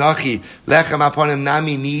says, "Yihachi lechem aponim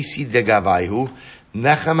nami nisi degavayhu."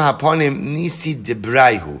 Lechem haponim nisi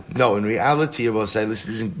debrayhu. No, in reality, I will say, this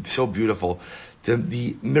is so beautiful.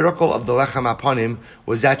 The miracle of the lechem aponim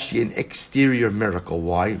was actually an exterior miracle.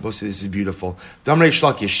 Why? This is beautiful. Damrei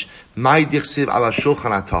Shlakish, my dichsiv ala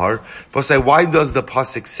shulchan atar. Why does the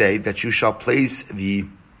pasuk say that you shall place the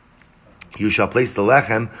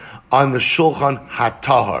lechem on the shulchan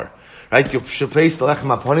hatahar? Right? You should place the lechem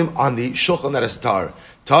aponim on the shulchan that is tar.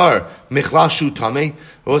 Tar, michlashu tameh.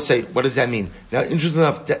 We'll say, what does that mean? Now, interesting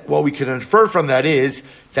enough, what we can infer from that is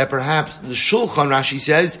that perhaps the shulchan, Rashi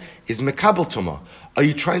says, is mekabel tumah. Are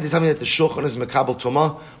you trying to tell me that the shulchan is mekabel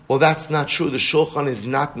tumah? Well, that's not true. The shulchan is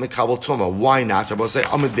not mekabel tumah. Why not? Rabbi say,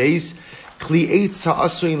 Amud Beis, kli eitz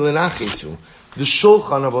ha'asuin lenachesu. The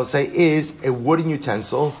shulchan, Rabbi say, is a wooden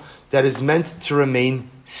utensil that is meant to remain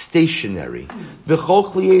stationary.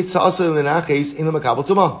 V'chol kli eitz ha'asuin lenaches in the mekabel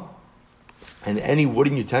tumah. And any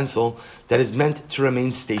wooden utensil that is meant to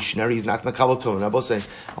remain stationary is not makabel tumah.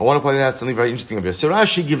 I want to point out something very interesting over here. So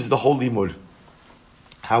Rashi gives the whole limud,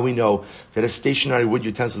 how we know that a stationary wood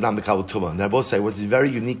utensil is not makabel tumah. And I both say what's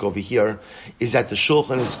very unique over here is that the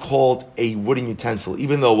shulchan is called a wooden utensil,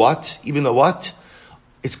 even though what?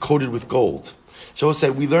 It's coated with gold. So we'll say,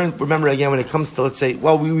 remember again, when it comes to, let's say, we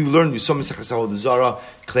learned Yusom Mesechas Avodah Zarah,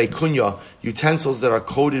 Klei Kunya, utensils that are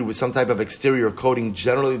coated with some type of exterior coating.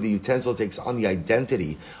 Generally, the utensil takes on the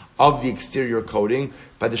identity of the exterior coating.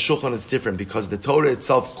 By the Shulchan, it's different because the Torah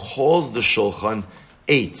itself calls the Shulchan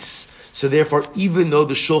eitz. So therefore, even though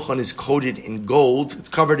the Shulchan is coated in gold, it's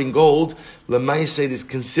covered in gold, Lamaisa is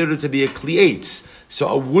considered to be a Kli eitz. So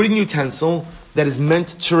a wooden utensil that is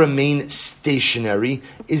meant to remain stationary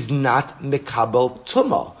is not mekabel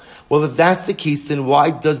tumah. Well, if that's the case, then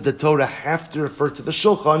why does the Torah have to refer to the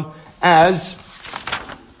shulchan as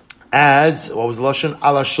what was the lashon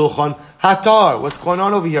ala shulchan hatar? What's going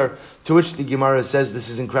on over here? To which the Gemara says, this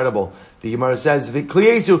is incredible. The Gemara says,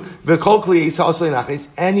 "V'kliyeisu v'kol kliyeisu asli nachis."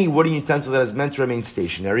 Any wooden utensil that is meant to remain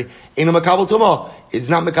stationary, eno makabel tumah. It's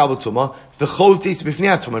not makabel tumah. V'chol teis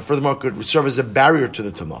b'fnei tumah. Furthermore, could serve as a barrier to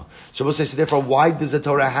the tumah. So we'll say, so therefore, why does the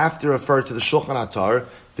Torah have to refer to the Shulchan Atar?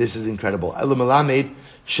 This is incredible. Elu melamed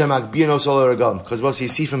shemak bianos oler regam. Because we'll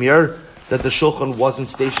see from here that the Shulchan wasn't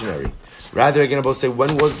stationary. Rather, again, we'll say,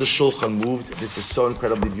 when was the Shulchan moved? This is so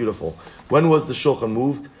incredibly beautiful. When was the Shulchan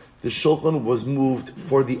moved? The Shulchan was moved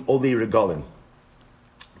for the Olei Regalim,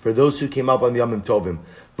 for those who came up on the Yomim Tovim.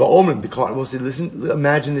 The Kohanim will say, listen,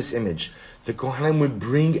 imagine this image. The Kohanim would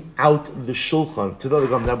bring out the Shulchan to the Olei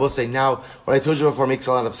Regalim. Now we'll say, now, what I told you before makes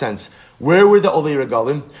a lot of sense. Where were the Olei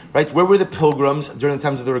Regalim? Right? Where were the pilgrims during the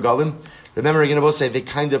times of the Regalim? Remember, again, we'll say,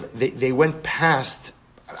 they went past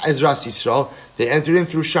Ezras Yisrael. They entered in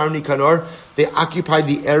through Shar Nikanor. They occupied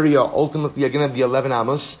the area, ultimately, again, of the 11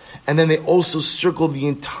 Amos. And then they also circled the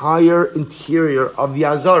entire interior of the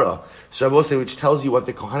Azara. So I will say, which tells you what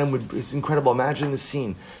the Kohanim would, it's incredible. Imagine the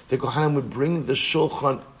scene. The Kohanim would bring the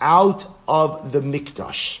Shulchan out of the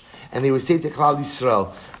Mikdash. And they would say to Klal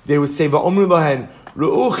Yisrael, they would say, Va'omru lahen,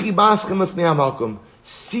 Ru'uchi baschem lefnei HaMakom.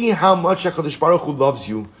 See how much HaKadosh Baruch Hu loves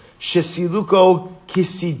you. Shesiluko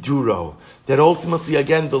kisiduro. That ultimately,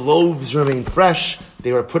 again, the loaves remain fresh.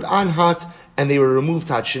 They were put on hot. And they were removed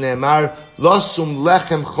hot. Shneimar lasum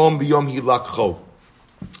lechem chom biyom hilakcho.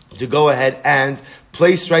 To go ahead and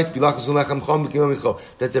place right bilachos lechem chom biyom hilakcho.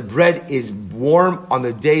 That the bread is warm on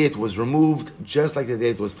the day it was removed, just like the day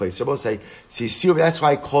it was placed. So both say, see, that's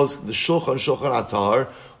why it calls the Shulchan Atar.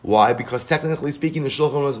 Why? Because technically speaking, the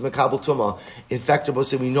Shulchan was Mekabel Tumah. In fact, Rabbi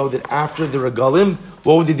say we know that after the Regalim,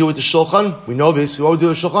 what would they do with the Shulchan? We know this. What would they do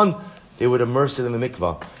with the Shulchan? They would immerse it in the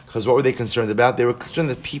mikvah. Because what were they concerned about? They were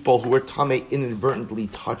concerned that people who were tamei inadvertently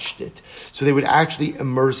touched it. So they would actually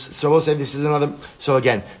immerse. So we'll say this is another. So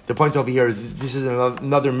again, the point over here is this is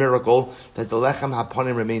another miracle that the lechem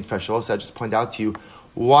hapanim remained fresh. Also, I just point out to you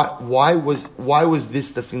why was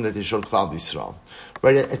this the thing that they showed Klal Yisrael?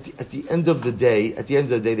 Right at the end of the day,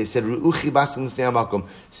 they said, "Ru'uchi basim l'fnei hamakom."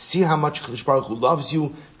 See how much Kadosh Baruch Hu loves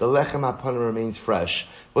you. The lechem hapanim remains fresh.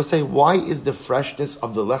 We'll say, why is the freshness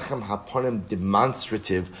of the lechem hapanim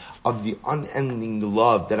demonstrative of the unending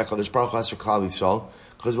love that HaKadosh Baruch Hu has for Klal Yisrael?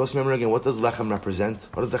 Because let's remember again, what does lechem represent?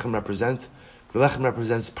 What does lechem represent? The lechem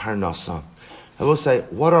represents parnasa. I will say,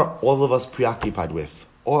 what are all of us preoccupied with?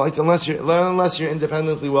 Or like unless you're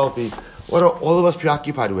independently wealthy, what are all of us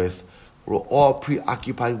preoccupied with? We're all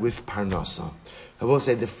preoccupied with parnasa. I will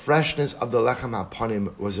say the freshness of the lechem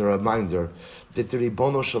hapanim was a reminder that the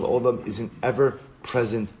Ribono Shel Olam is an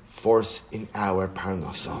ever-present force in our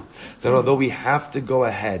parnasa. That although we have to go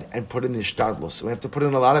ahead and put in ishtadlus, we have to put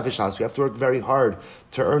in a lot of ishtadlus, we have to work very hard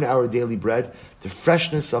to earn our daily bread, the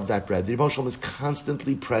freshness of that bread, the Ribono Shel Olam is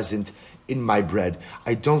constantly present in my bread.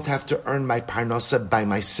 I don't have to earn my parnasa by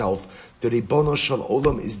myself. The Ribono Shel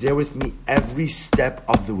Olam is there with me every step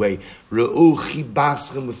of the way.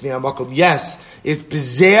 Yes, it's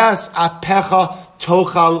b'zeas apecha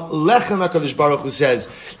tochal lechem. HaKadosh Baruch Hu says,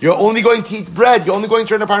 you're only going to eat bread, you're only going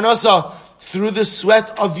to earn a parnasa through the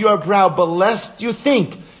sweat of your brow, but lest you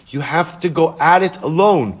think you have to go at it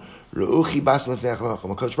alone.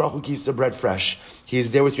 HaKadosh Baruch Hu keeps the bread fresh. He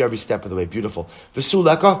is there with you every step of the way. Beautiful.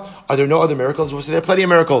 V'suleka, are there no other miracles? We'll say there are plenty of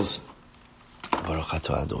miracles. Baruch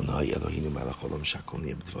atah Adonai Eloheinu melech haolam shakol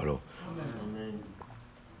niyeh b'dvaro.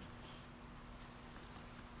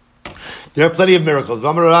 There are plenty of miracles.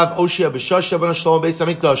 V'amar Rav Oshia b'shasha ben Shlomo beis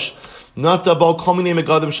Hamikdash nata bal kol minei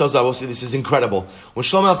megadim shazah. We'll see, this is incredible. When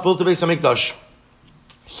Shlomo built the beis Hamikdash,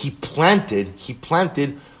 he planted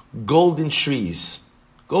golden trees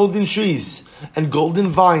and golden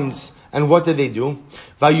vines. And what did they do?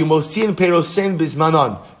 Vayumosin perosen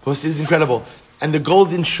bizmanon. This is incredible. And the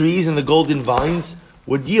golden trees and the golden vines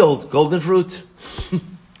would yield golden fruit.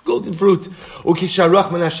 Golden fruit.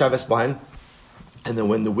 And then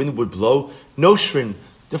when the wind would blow, noshrin,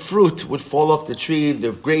 the fruit would fall off the tree,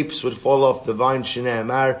 the grapes would fall off the vine. Shnei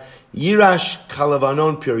amar, yirash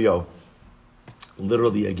kalavanon piryo.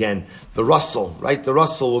 Literally again, the rustle, right? The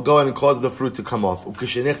rustle will go in and cause the fruit to come off.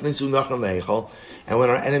 And when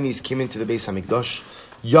our enemies came into the Beis Hamikdash,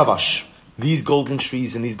 yavash, these golden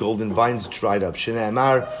trees and these golden vines dried up. Shnei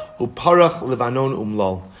amar, uparach levanon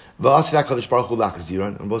umlal. V'asir HaKadosh Baruch Hu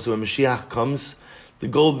lachziran. And also when Mashiach comes, the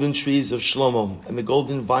golden trees of Shlomo and the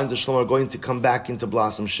golden vines of Shlomo are going to come back into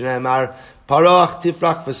blossom. Shnei amar, parach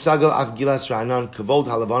tifrach v'sagal avgilas ra'anan kavod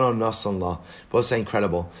halavanon nasan la. Both say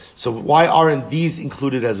incredible. So why aren't these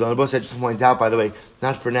included as well? And both I just point out, by the way,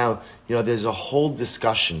 not for now, there's a whole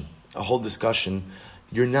discussion.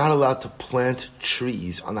 You're not allowed to plant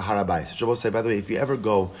trees on the Har HaBayis. So both say, by the way, if you ever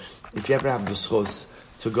have the schos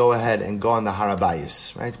to go ahead and go on the Har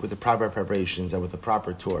HaBayis, right, with the proper preparations and with the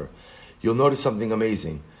proper tour, you'll notice something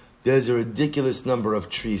amazing. There's a ridiculous number of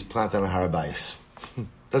trees planted on Har HaBayis.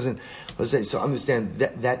 So understand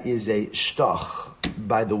that is a shtach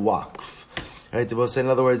by the Waqf. Right, we'll say, in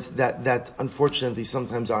other words, that unfortunately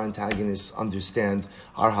sometimes our antagonists understand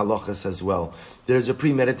our halachas as well. There's a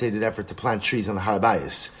premeditated effort to plant trees on the Har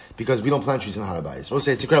HaBayis, because we don't plant trees on the Har HaBayis. We'll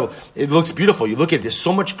say it's incredible. It looks beautiful. You look at it, there's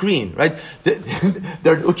so much green, right? There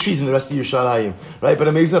are no trees in the rest of Yerushalayim, right? But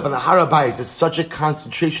amazing enough, on the Har HaBayis, there's such a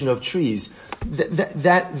concentration of trees.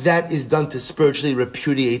 That is done to spiritually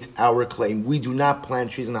repudiate our claim. We do not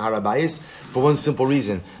plant trees in the Har HaBayis for one simple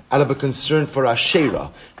reason, out of a concern for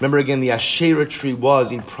Asherah. Remember again, the Asherah tree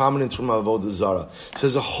was in prominence from Avodah Zarah. So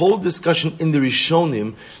there's a whole discussion in the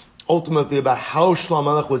Rishonim, ultimately about how Shlomo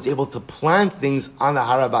Melech was able to plant things on the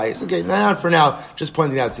Har HaBayis. Okay, not for now, just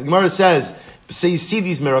pointing out. So the Gemara says, so you see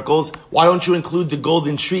these miracles, why don't you include the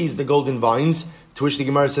golden trees, the golden vines? To which the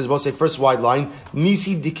Gemara says, we'll say, first wide line,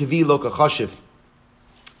 Nisi dikavi lo kachashiv.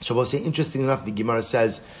 So we'll say, interesting enough, the Gemara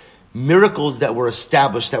says, miracles that were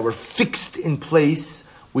established, that were fixed in place,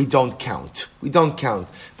 we don't count. We don't count.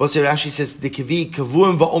 But Rashi says, dikavi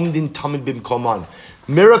kavuim va'omdin tamid bimkoman.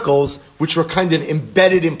 Miracles which were kind of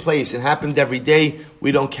embedded in place and happened every day,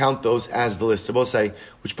 we don't count those as the list. So say,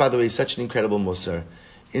 which by the way is such an incredible musar.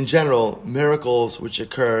 In general, miracles which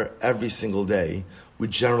occur every single day, we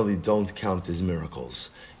generally don't count as miracles,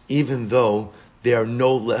 even though they are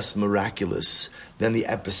no less miraculous than the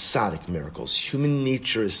episodic miracles. Human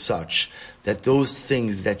nature is such that those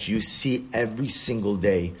things that you see every single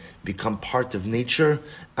day become part of nature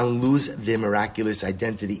and lose their miraculous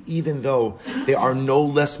identity, even though they are no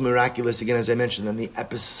less miraculous, again, as I mentioned, than the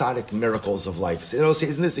episodic miracles of life. So,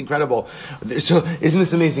 isn't this incredible? So, isn't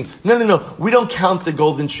this amazing? No. We don't count the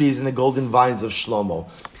golden trees and the golden vines of Shlomo.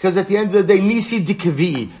 Because at the end of the day, Nisi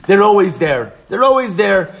Dikavi, they're always there. They're always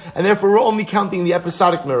there. And therefore, we're only counting the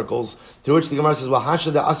episodic miracles. To which the Gemara says, well,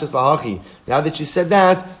 Hasha da Asas Lahachi. Now that you said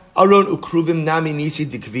that, Aron ukruvim nami nisi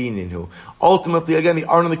dikvininu. Ultimately, again,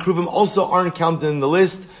 the Aron and the Kruvim also aren't counted in the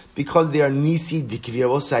list because they are nisi dikvi. I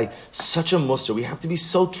will say, such a muster. We have to be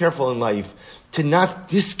so careful in life to not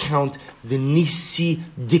discount the nisi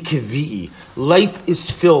dikvi. Life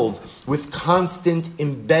is filled with constant,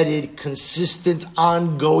 embedded, consistent,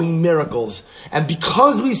 ongoing miracles. And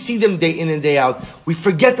because we see them day in and day out, we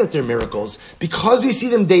forget that they're miracles. Because we see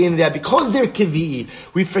them day in and day out, because they're kivi'i,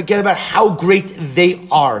 we forget about how great they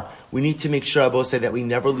are. We need to make sure, Abba say, that we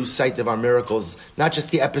never lose sight of our miracles, not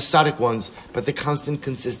just the episodic ones, but the constant,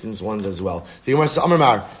 consistent ones as well. The Gemara says, so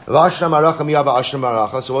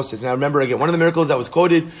now remember again, one of the miracles that was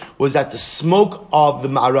quoted was that the smoke of the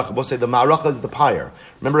Ma'aracha, we'll say the Ma'aracha is the pyre.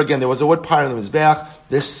 Remember again, there was a wood pyre in the Mizbeach.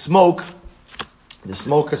 The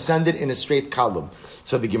smoke ascended in a straight column.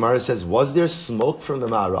 So the Gemara says, was there smoke from the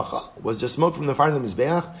Ma'aracha? Was there smoke from the fire in the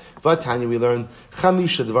Mizbeach? V'atanya, we learn,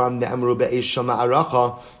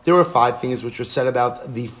 there were 5 things which were said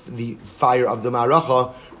about the fire of the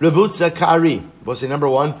Ma'aracha. Revutza Ka'ari. We'll say number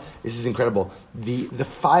 1, this is incredible. The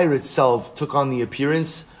fire itself took on the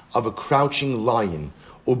appearance of a crouching lion.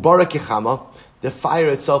 Ubara Kechama, the fire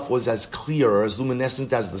itself was as clear or as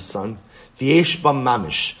luminescent as the sun. V'yesh bam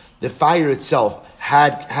mamish, the fire itself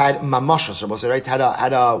had mamashas, or we'll say, right? Had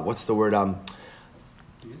a what's the word?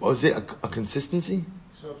 Was it a consistency?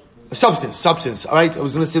 Substance. All right, I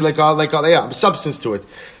was going to say a substance to it.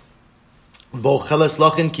 And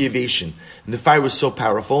the fire was so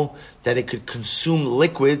powerful that it could consume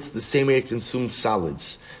liquids the same way it consumed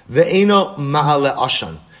solids. Ve'eno ma'ale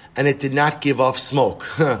ashan, and it did not give off smoke.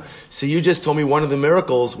 So you just told me one of the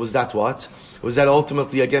miracles was that what? Was that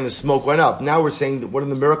ultimately, again, the smoke went up. Now we're saying that one of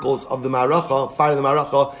the miracles of the Ma'aracha, fire of the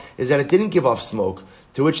Ma'aracha, is that it didn't give off smoke.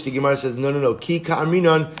 To which the Gemara says, no. Ki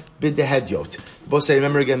ka'aminon b'dehedyot. Both say,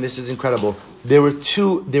 remember again, this is incredible. There were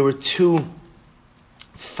two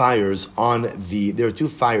fires on the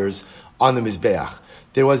Mizbeach.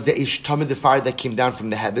 There was the Ishtamid, the fire that came down from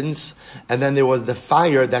the heavens, and then there was the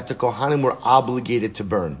fire that the Kohanim were obligated to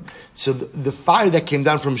burn. So the fire that came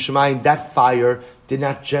down from Shemayim, that fire did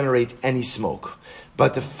not generate any smoke.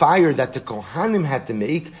 But the fire that the Kohanim had to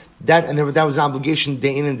make, that was an obligation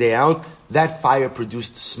day in and day out, that fire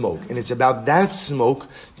produced smoke. And it's about that smoke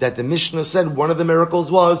that the Mishnah said one of the miracles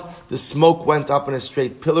was the smoke went up in a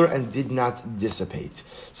straight pillar and did not dissipate.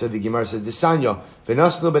 So the Gemara says, Desanyo,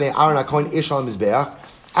 V'nosnu b'nei Aaron HaKohen ish al Mizbeach,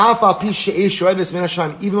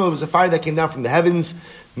 even though it was a fire that came down from the heavens,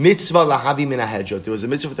 mitzvah lahavi min hahedjot. There was a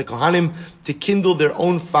mitzvah for the Kohanim to kindle their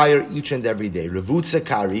own fire each and every day. Revut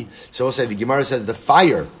sekari. So we'll say, the Gemara says the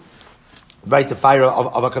fire right, the fire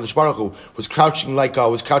of HaKadosh Baruch Hu was crouching like a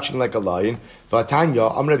lion.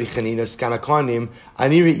 V'atanya, Amr Rabbi Chanina, Skana Kohanim,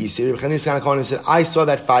 Aniri Isi, Rabbi Chanina, Skana Kohanim said, I saw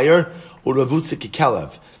that fire, Uravutza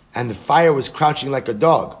Kikelev, and the fire was crouching like a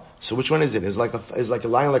dog. So which one is it? Is like a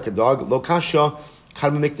lion, like a dog? Lo kasha,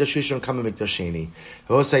 Karma Mikdash Rishon, Karma Mikdash Sheni.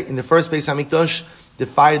 I will say, in the first Beis HaMikdash, the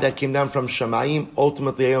fire that came down from Shamayim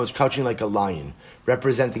ultimately was crouching like a lion,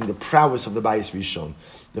 representing the prowess of the Bayis Rishon.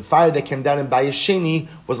 The fire that came down in Bayis Sheni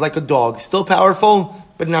was like a dog, still powerful,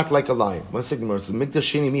 but not like a lion. One second, Mikdash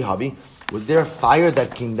Sheni Mihavi. Was there a fire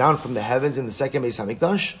that came down from the heavens in the second Beis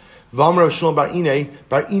HaMikdash? V'amar Shmuel bar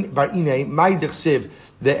Inei, Mai Dechsiv,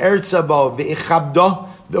 the Eretza Ba V'ichabda,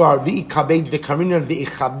 or V'ikabed V'karminan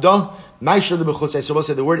V'ichabda, Mai Shel the Bechusay. So we'll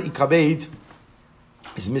say the word Ikabed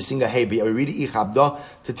is missing a hey. We read Ichabda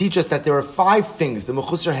to teach us that there are 5 things, the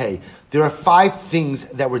Mechusar hey, there are 5 things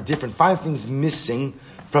that were different, 5 things missing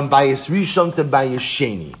from Bayis Rishon to Bayis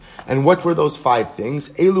Sheni. And what were those 5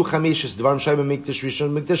 things? Elu Chameshes, Dvarim Shaiba Mikdash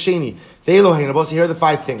Rishon, Mikdash Sheni. The Elohein, here are the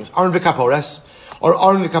 5 things. Aron V'Kapores, or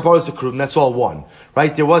Aron V'Kapores Akruvim, that's all one.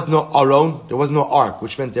 Right? There was no Aron, there was no ark,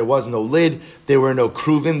 which meant there was no lid, there were no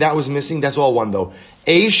Kruvim, that was missing, that's all one though.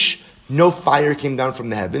 Eish, no fire came down from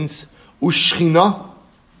the heavens. Ushchina,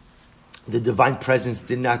 the divine presence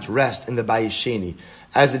did not rest in the Bayis Sheni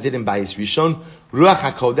as it did in Bayis Rishon. Ruach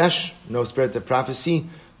HaKodesh, no spirit of prophecy.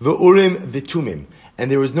 V'urim v'tumim.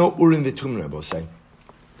 And there was no Urim v'tumim, I will say.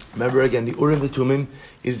 Remember again, the Urim v'tumim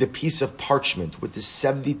is the piece of parchment with the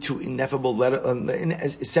 72 ineffable letter,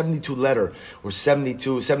 72 letter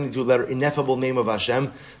ineffable name of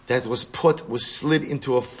Hashem that was slid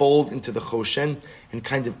into a fold into the Choshen and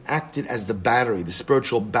kind of acted as the battery, the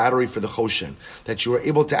spiritual battery for the Choshen. That you were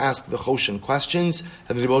able to ask the Choshen questions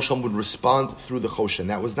and the Rebbe Shalom would respond through the Choshen.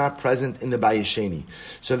 That was not present in the Bayis Sheni.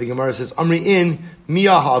 So the Gemara says, Amri in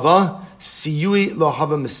miyahava siyui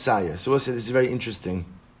lohava Messiah. So we'll say this is very interesting.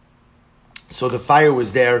 So the fire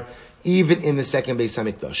was there even in the second Beis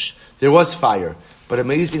HaMikdash. There was fire, but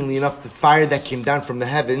amazingly enough, the fire that came down from the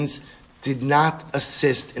heavens did not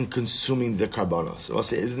assist in consuming the karbanos. So I'll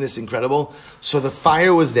say, isn't this incredible? So the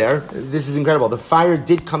fire was there. This is incredible. The fire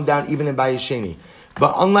did come down even in Bayis Sheni.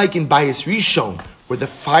 But unlike in Bayis Rishon, where the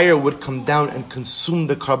fire would come down and consume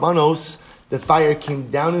the karbanos, the fire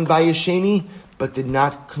came down in Bayis Sheni, but did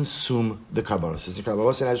not consume the karbanos. It's incredible.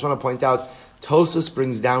 And I just want to point out, Tosas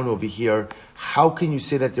brings down over here, how can you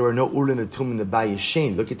say that there are no Urim v'tumim in the Bayis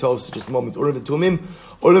Sheni? Look at Tosas just a moment. Urim v'tumim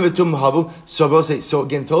havu. So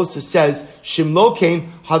again, Tosas says, Shimlo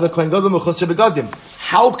kain hada kohen gadol mechusar begadim.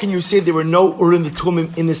 How can you say there were no Urim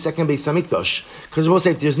v'tumim in the second Beis HaMikdash? Because we'll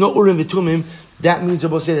say if there's no Urim v'tumim, that means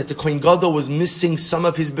we'll say that the kohen gadol was missing some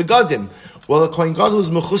of his begadim. Well, the kohen gadol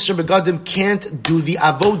who's mechusar begadim can't do the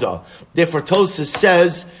avoda. Therefore,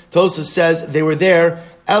 Tosas says they were there.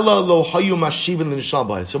 Ella lo hayu mashivin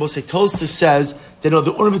l'nishal. So we'll say Tosas says they know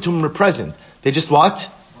the Urim v'tumim were present. They just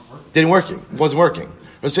what? Didn't working. It wasn't working.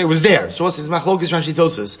 Let's say it was there. So we'll say Machlokes Rashi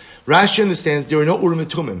Tosas. Rashi understands there were no Urim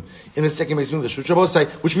v'tumim in the second Beis HaMikdash,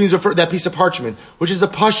 which means refer that piece of parchment, which is the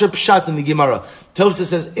Pasha Pshat in the Gemara. Tosas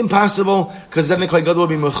says impossible because then the Kohen Gadol will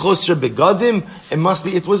be mechusar begadim.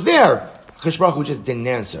 It was there. Cheshbach Baruch Hu just didn't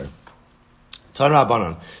answer. Tana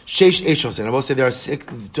Abanon. Sheish Eshos. And I will say there are 6,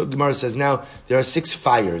 the Gemara says now, there are 6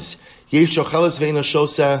 fires. Yesh Shocheles Ve'ino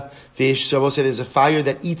Shosa. So I will say there's a fire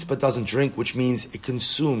that eats but doesn't drink, which means it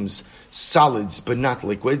consumes solids but not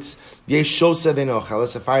liquids. Yesh Shosa Ve'ino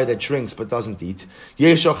Shocheles, a fire that drinks but doesn't eat.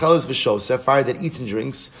 Yesh Shocheles V'Shosa, a fire that eats and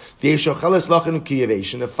drinks. Yesh Shocheles Lachenu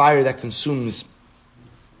Kiyavation, a fire that consumes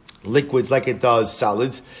liquids like it does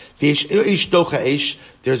solids. There's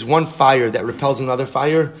one fire that repels another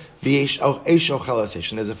fire. There's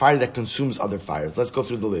a fire that consumes other fires. Let's go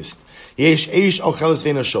through the list. There's a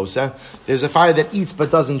fire that eats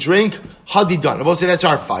but doesn't drink. Hadidan. We'll say that's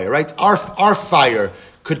our fire, right? Our fire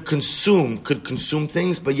could consume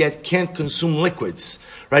things, but yet can't consume liquids,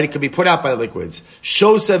 right? It could be put out by liquids.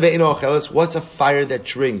 What's a fire that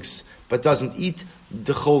drinks but doesn't eat?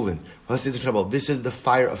 Decholin. This is incredible. This is the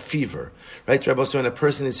fire of fever, right? Rabbi, so when a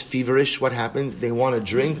person is feverish, what happens? They want to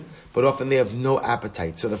drink, but often they have no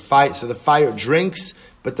appetite. So the fire drinks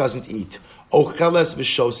but doesn't eat. Ocheles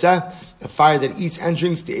v'shosa, a fire that eats and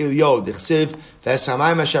drinks. The Eliyahu, the Chsiv, the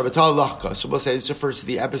Esamayim Hashabatal Lachka. So we'll say this refers to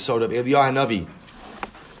the episode of Eliyahu Hanavi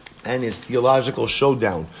and his theological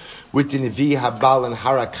showdown with the Nevi Habal and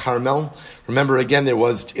Hara Carmel. Remember again, there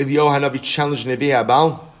was Eliyahu Hanavi challenged Nevi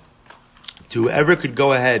Habal to whoever could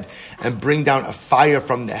go ahead and bring down a fire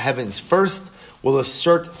from the heavens first will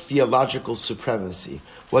assert theological supremacy.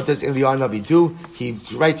 What does Eliyahu Navi do? He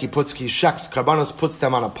shechs karbanos, puts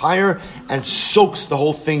them on a pyre, and soaks the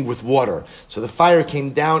whole thing with water. So the fire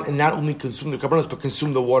came down and not only consumed the karbanos, but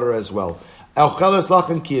consumed the water as well. A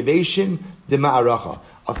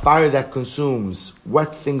fire that consumes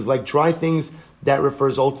wet things like dry things, that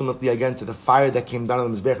refers ultimately again to the fire that came down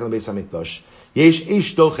on the Mizbech and the Beis HaMikdash. Yesh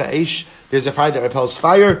ish docha ish. There's a fire that repels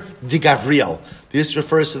fire. Di Gavriel. This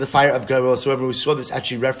refers to the fire of Gavriel. So we saw this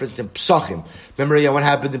actually referenced in Psachim. Remember what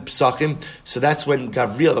happened in Psachim? So that's when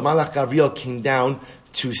Gavriel, the Malach Gavriel, came down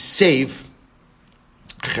to save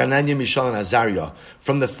Hananiah, Mishael, and Azariah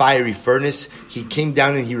from the fiery furnace. He came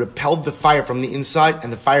down and he repelled the fire from the inside,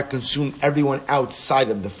 and the fire consumed everyone outside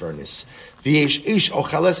of the furnace. There's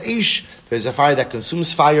a fire that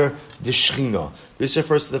consumes fire, the Shechina. This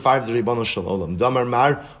refers to the fire of the Ribono Shel Olam. Damar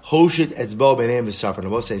Mar, Hoshit Etzbo B'neim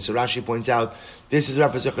V'Safar. So Rashi points out, this is a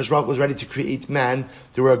reference to Cheshbon was ready to create man.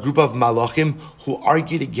 There were a group of malachim who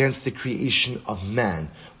argued against the creation of man.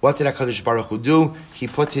 What did HaKadosh Baruch Hu do? He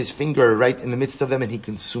put his finger right in the midst of them and he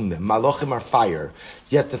consumed them. Malachim are fire.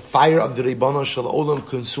 Yet the fire of the Ribono Shel Olam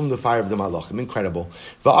consumed the fire of the malachim. Incredible.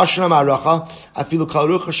 And I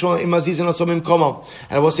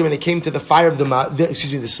will say when it came to the fire of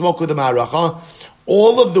the smoke of the Ma'aracha,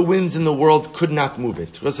 all of the winds in the world could not move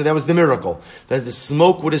it. So that was the miracle. That the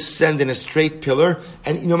smoke would ascend in a straight pillar,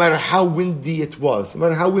 and no matter how windy it was, it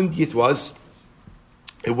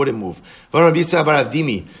wouldn't move. Listen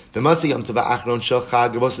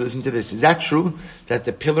to this. Is that true? That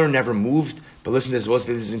the pillar never moved? But listen to this. This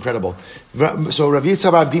is incredible. So Rav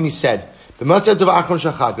Yitzchak bar Avdimi said, right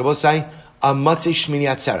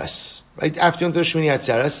after Shmini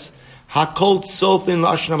Atzeres, Hakol Tzolfin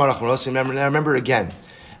Lashon HaMarachon. Remember again,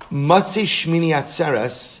 Matzei Shmini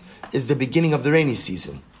Atzeres is the beginning of the rainy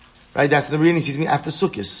season, right? That's the rainy season after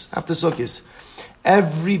Sukkot.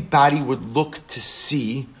 Everybody would look to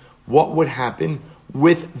see what would happen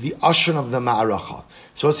with the Ashon of the Ma'aracha.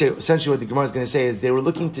 So I'll say essentially what the Gemara is going to say is they were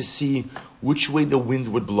looking to see which way the wind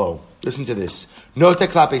would blow. Listen to this. Nota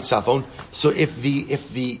klapet safon. So if the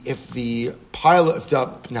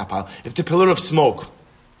pillar of smoke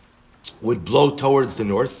would blow towards the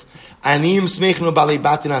north, so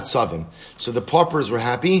the paupers were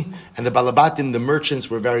happy, and the balabatim, the merchants,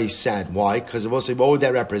 were very sad. Why? Because it will say, what would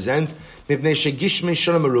that represent? That meant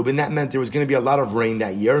there was going to be a lot of rain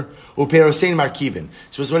that year. So what does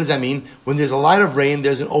that mean? When there's a lot of rain,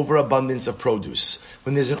 there's an overabundance of produce.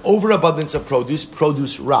 When there's an overabundance of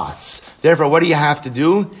produce rots. Therefore, what do you have to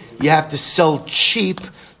do? You have to sell cheap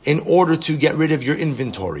in order to get rid of your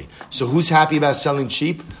inventory. So who's happy about selling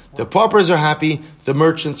cheap? The paupers are happy, the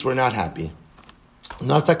merchants were not happy.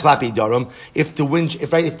 Not a klapi darum. If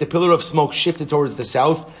the pillar of smoke shifted towards the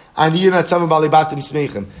south, that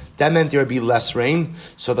meant there would be less rain.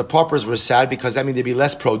 So the paupers were sad because that meant there'd be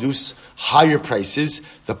less produce, higher prices.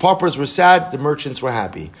 The paupers were sad, the merchants were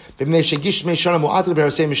happy. Not a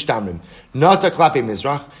klapi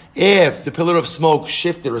mizrach. If the pillar of smoke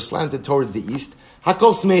shifted or slanted towards the east,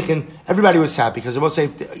 Hakol Smechin, everybody was happy because it was say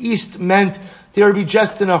if the east meant there would be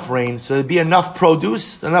just enough rain, so there'd be enough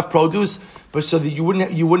produce, but so that you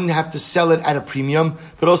wouldn't have to sell it at a premium,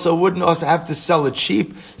 but also wouldn't also have to sell it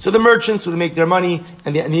cheap. So the merchants would make their money,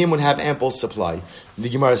 and the aniyim would have ample supply. The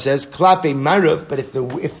Gemara says, Klape Marav, but if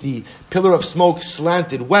the pillar of smoke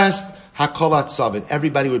slanted west, Hakolat Savin,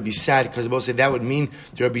 everybody would be sad because both say that would mean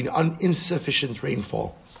there would be insufficient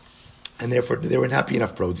rainfall. And therefore, they weren't happy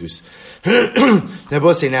enough produce. Now,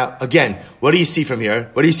 both say, now, again, what do you see from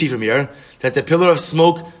here? That the pillar of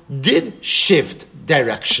smoke did shift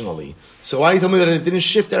directionally. So why do you tell me that it didn't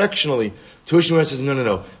shift directionally? Tushimar says, no.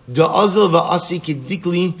 Da'azal va'asi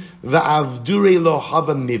kidikli va'avdure lo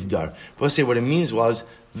hava mivdar. Both say what it means was,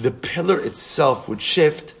 the pillar itself would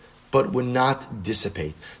shift, but would not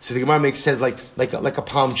dissipate. So the Gemara says like a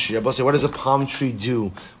palm tree. Both say, what does a palm tree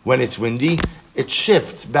do when it's windy? It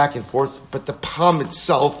shifts back and forth, but the palm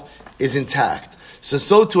itself is intact.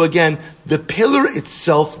 So too again, the pillar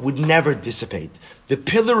itself would never dissipate. The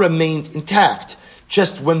pillar remained intact.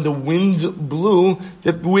 Just when the wind blew,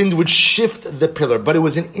 the wind would shift the pillar, but it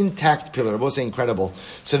was an intact pillar. I will say incredible.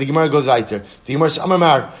 So the Gemara goes right there. The Gemara says,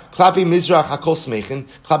 Amar, Klapi Mizrach Hakol Smechin,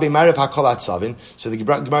 Klapi Marav Hakol Atzavin. So the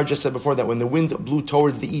Gemara just said before that when the wind blew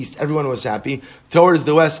towards the east, everyone was happy. Towards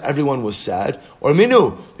the west, everyone was sad. Or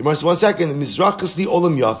Minu. The Gemara says, 1 second, Mizrach is the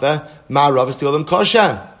Olam Yafa, Ma'arav is the Olam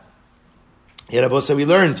Kosha. Here, Rabbi, we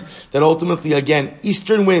learned that ultimately, again,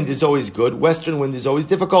 eastern wind is always good, western wind is always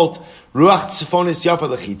difficult. Ruach tzifon is yafa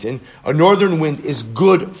lechitin. A northern wind is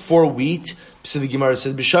good for wheat, So the Gemara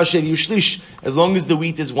says, B'shashev yushlish, as long as the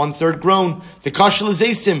wheat is 1/3 grown, the kashel is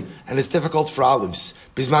asim, and it's difficult for olives.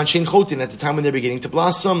 Bisman shein chotin, at the time when they're beginning to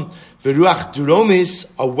blossom. V'ruach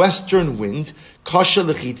duromis, a western wind, kashel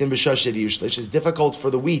lechitin b'shashev yushlish, is difficult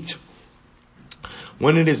for the wheat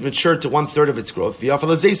when it is matured to 1/3 of its growth. V'yafal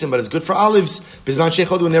azesim, but it's good for olives. Bisman shein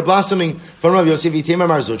chotin, when they're blossoming. V'rav Yosef yitem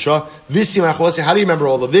amar zotra. V'simach, how do you remember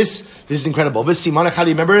all of this? This is incredible. V'simanach, how do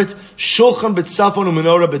you remember it? Shulchan b'tzafon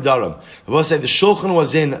u'menorah b'daram. I will say the shulchan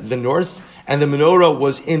was in the north, and the menorah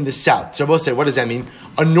was in the south. So I will say, what does that mean?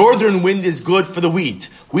 A northern wind is good for the wheat.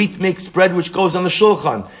 Wheat makes bread which goes on the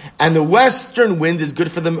shulchan. And the western wind is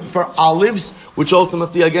good for olives, which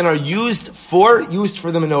ultimately again are used for the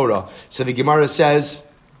menorah. So the Gemara says,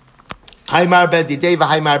 so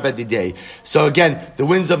again, the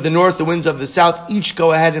winds of the north, the winds of the south, each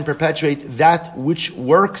go ahead and perpetuate that which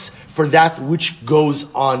works for that which goes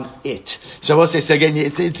on it. So I will say, so again,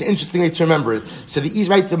 it's an interesting way to remember it. So the east,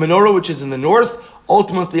 right, the menorah, which is in the north,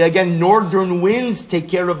 ultimately again, northern winds take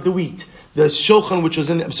care of the wheat. The shulchan, which was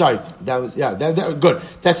in, good.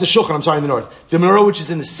 That's the shulchan, in the north. The menorah, which is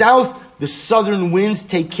in the south, the southern winds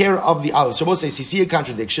take care of the olives. So both say, so you see a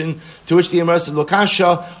contradiction, to which the Gemara said,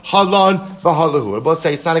 Lokasha, halan, v'halahu. Both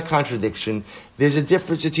say it's not a contradiction. There's a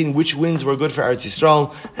difference between which winds were good for Eretz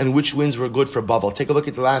Yisrael and which winds were good for Bavel. Take a look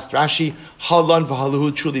at the last Rashi. Halan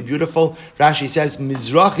v'halahu, truly beautiful. Rashi says,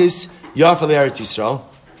 Mizrachis yafal Eretz Yisrael.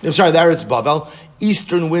 The Eretz Bavel.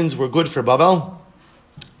 Eastern winds were good for Bavel.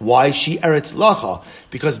 Why? She eretz lacha,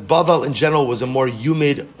 because Bavel in general was a more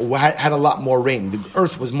humid, had a lot more rain. The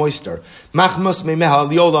earth was moister. Machmas meimeha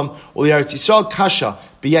liolam uli Eretz Yisrael kasha.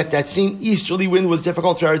 But yet that same easterly wind was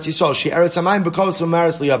difficult for Eretz Yisrael. She eretz hamayim because of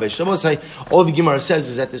maris liyavesh. So say all the Gemara says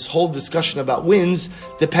is that this whole discussion about winds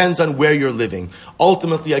depends on where you're living.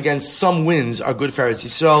 Ultimately, again, some winds are good for Eretz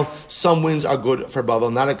Yisrael, some winds are good for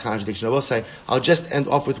Bavel. Not a contradiction. I will say I'll just end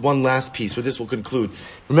off with one last piece. With this, we'll conclude.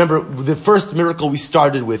 Remember, the first miracle we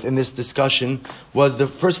started with in this discussion was the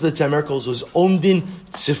first of the 10 miracles was Omdin,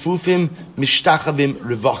 Tzefufim, Mishtachavim,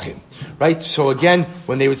 Revachim. Right? So again,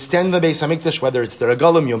 when they would stand in the Beis HaMikdash, whether it's the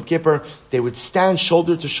Regalim, Yom Kippur, they would stand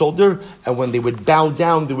shoulder to shoulder, and when they would bow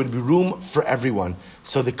down, there would be room for everyone.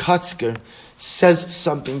 So the Kotzker says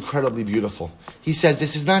something incredibly beautiful. He says,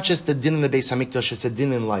 this is not just the din in the Beis HaMikdash, it's a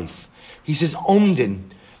din in life. He says, Omdin,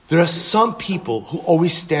 there are some people who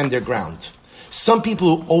always stand their ground. Some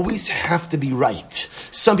people who always have to be right.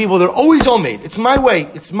 Some people that are always omed. It's my way.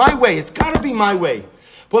 It's my way. It's got to be my way.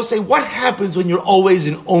 But say, what happens when you're always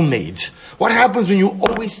an omed? What happens when you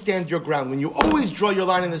always stand your ground? When you always draw your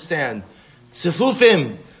line in the sand?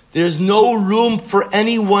 Tzefufim. There's no room for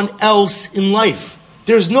anyone else in life.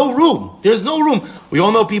 There's no room. There's no room. We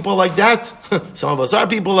all know people like that. Some of us are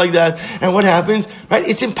people like that. And what happens? Right?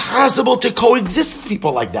 It's impossible to coexist with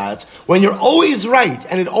people like that. When you're always right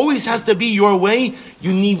and it always has to be your way,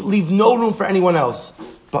 you leave no room for anyone else.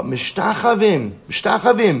 But mishtachavim,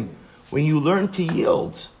 when you learn to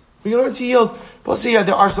yield, well, see,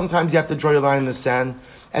 there are sometimes you have to draw your line in the sand,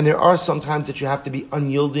 and there are some times that you have to be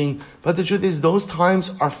unyielding, but the truth is those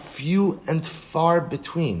times are few and far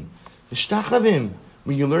between. Mishtachavim,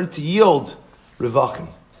 when you learn to yield, revachim,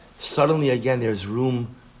 suddenly again there's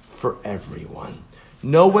room for everyone.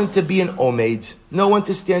 Know when to be an omed, know when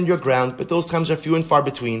to stand your ground, but those times are few and far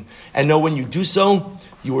between, and know when you do so,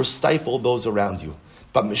 you will stifle those around you.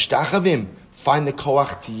 But mishtachavim, find the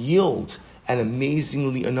koach to yield, and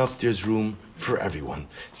amazingly enough, there's room for everyone.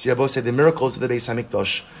 See, Rabbi said the miracles of the Beis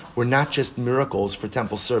HaMikdash were not just miracles for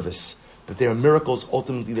temple service, but they are miracles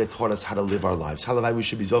ultimately that taught us how to live our lives. Halavai, we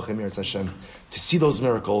should be zochem Eretz Hashem to see those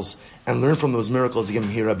miracles and learn from those miracles. Again,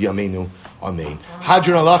 here, Rabbi Yameinu. Amen.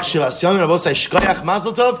 Hadron alach shivas yamim. Rabbi say shkoyach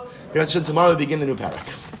mazel tov. Tomorrow we begin the new parak.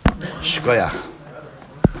 Shkoyach.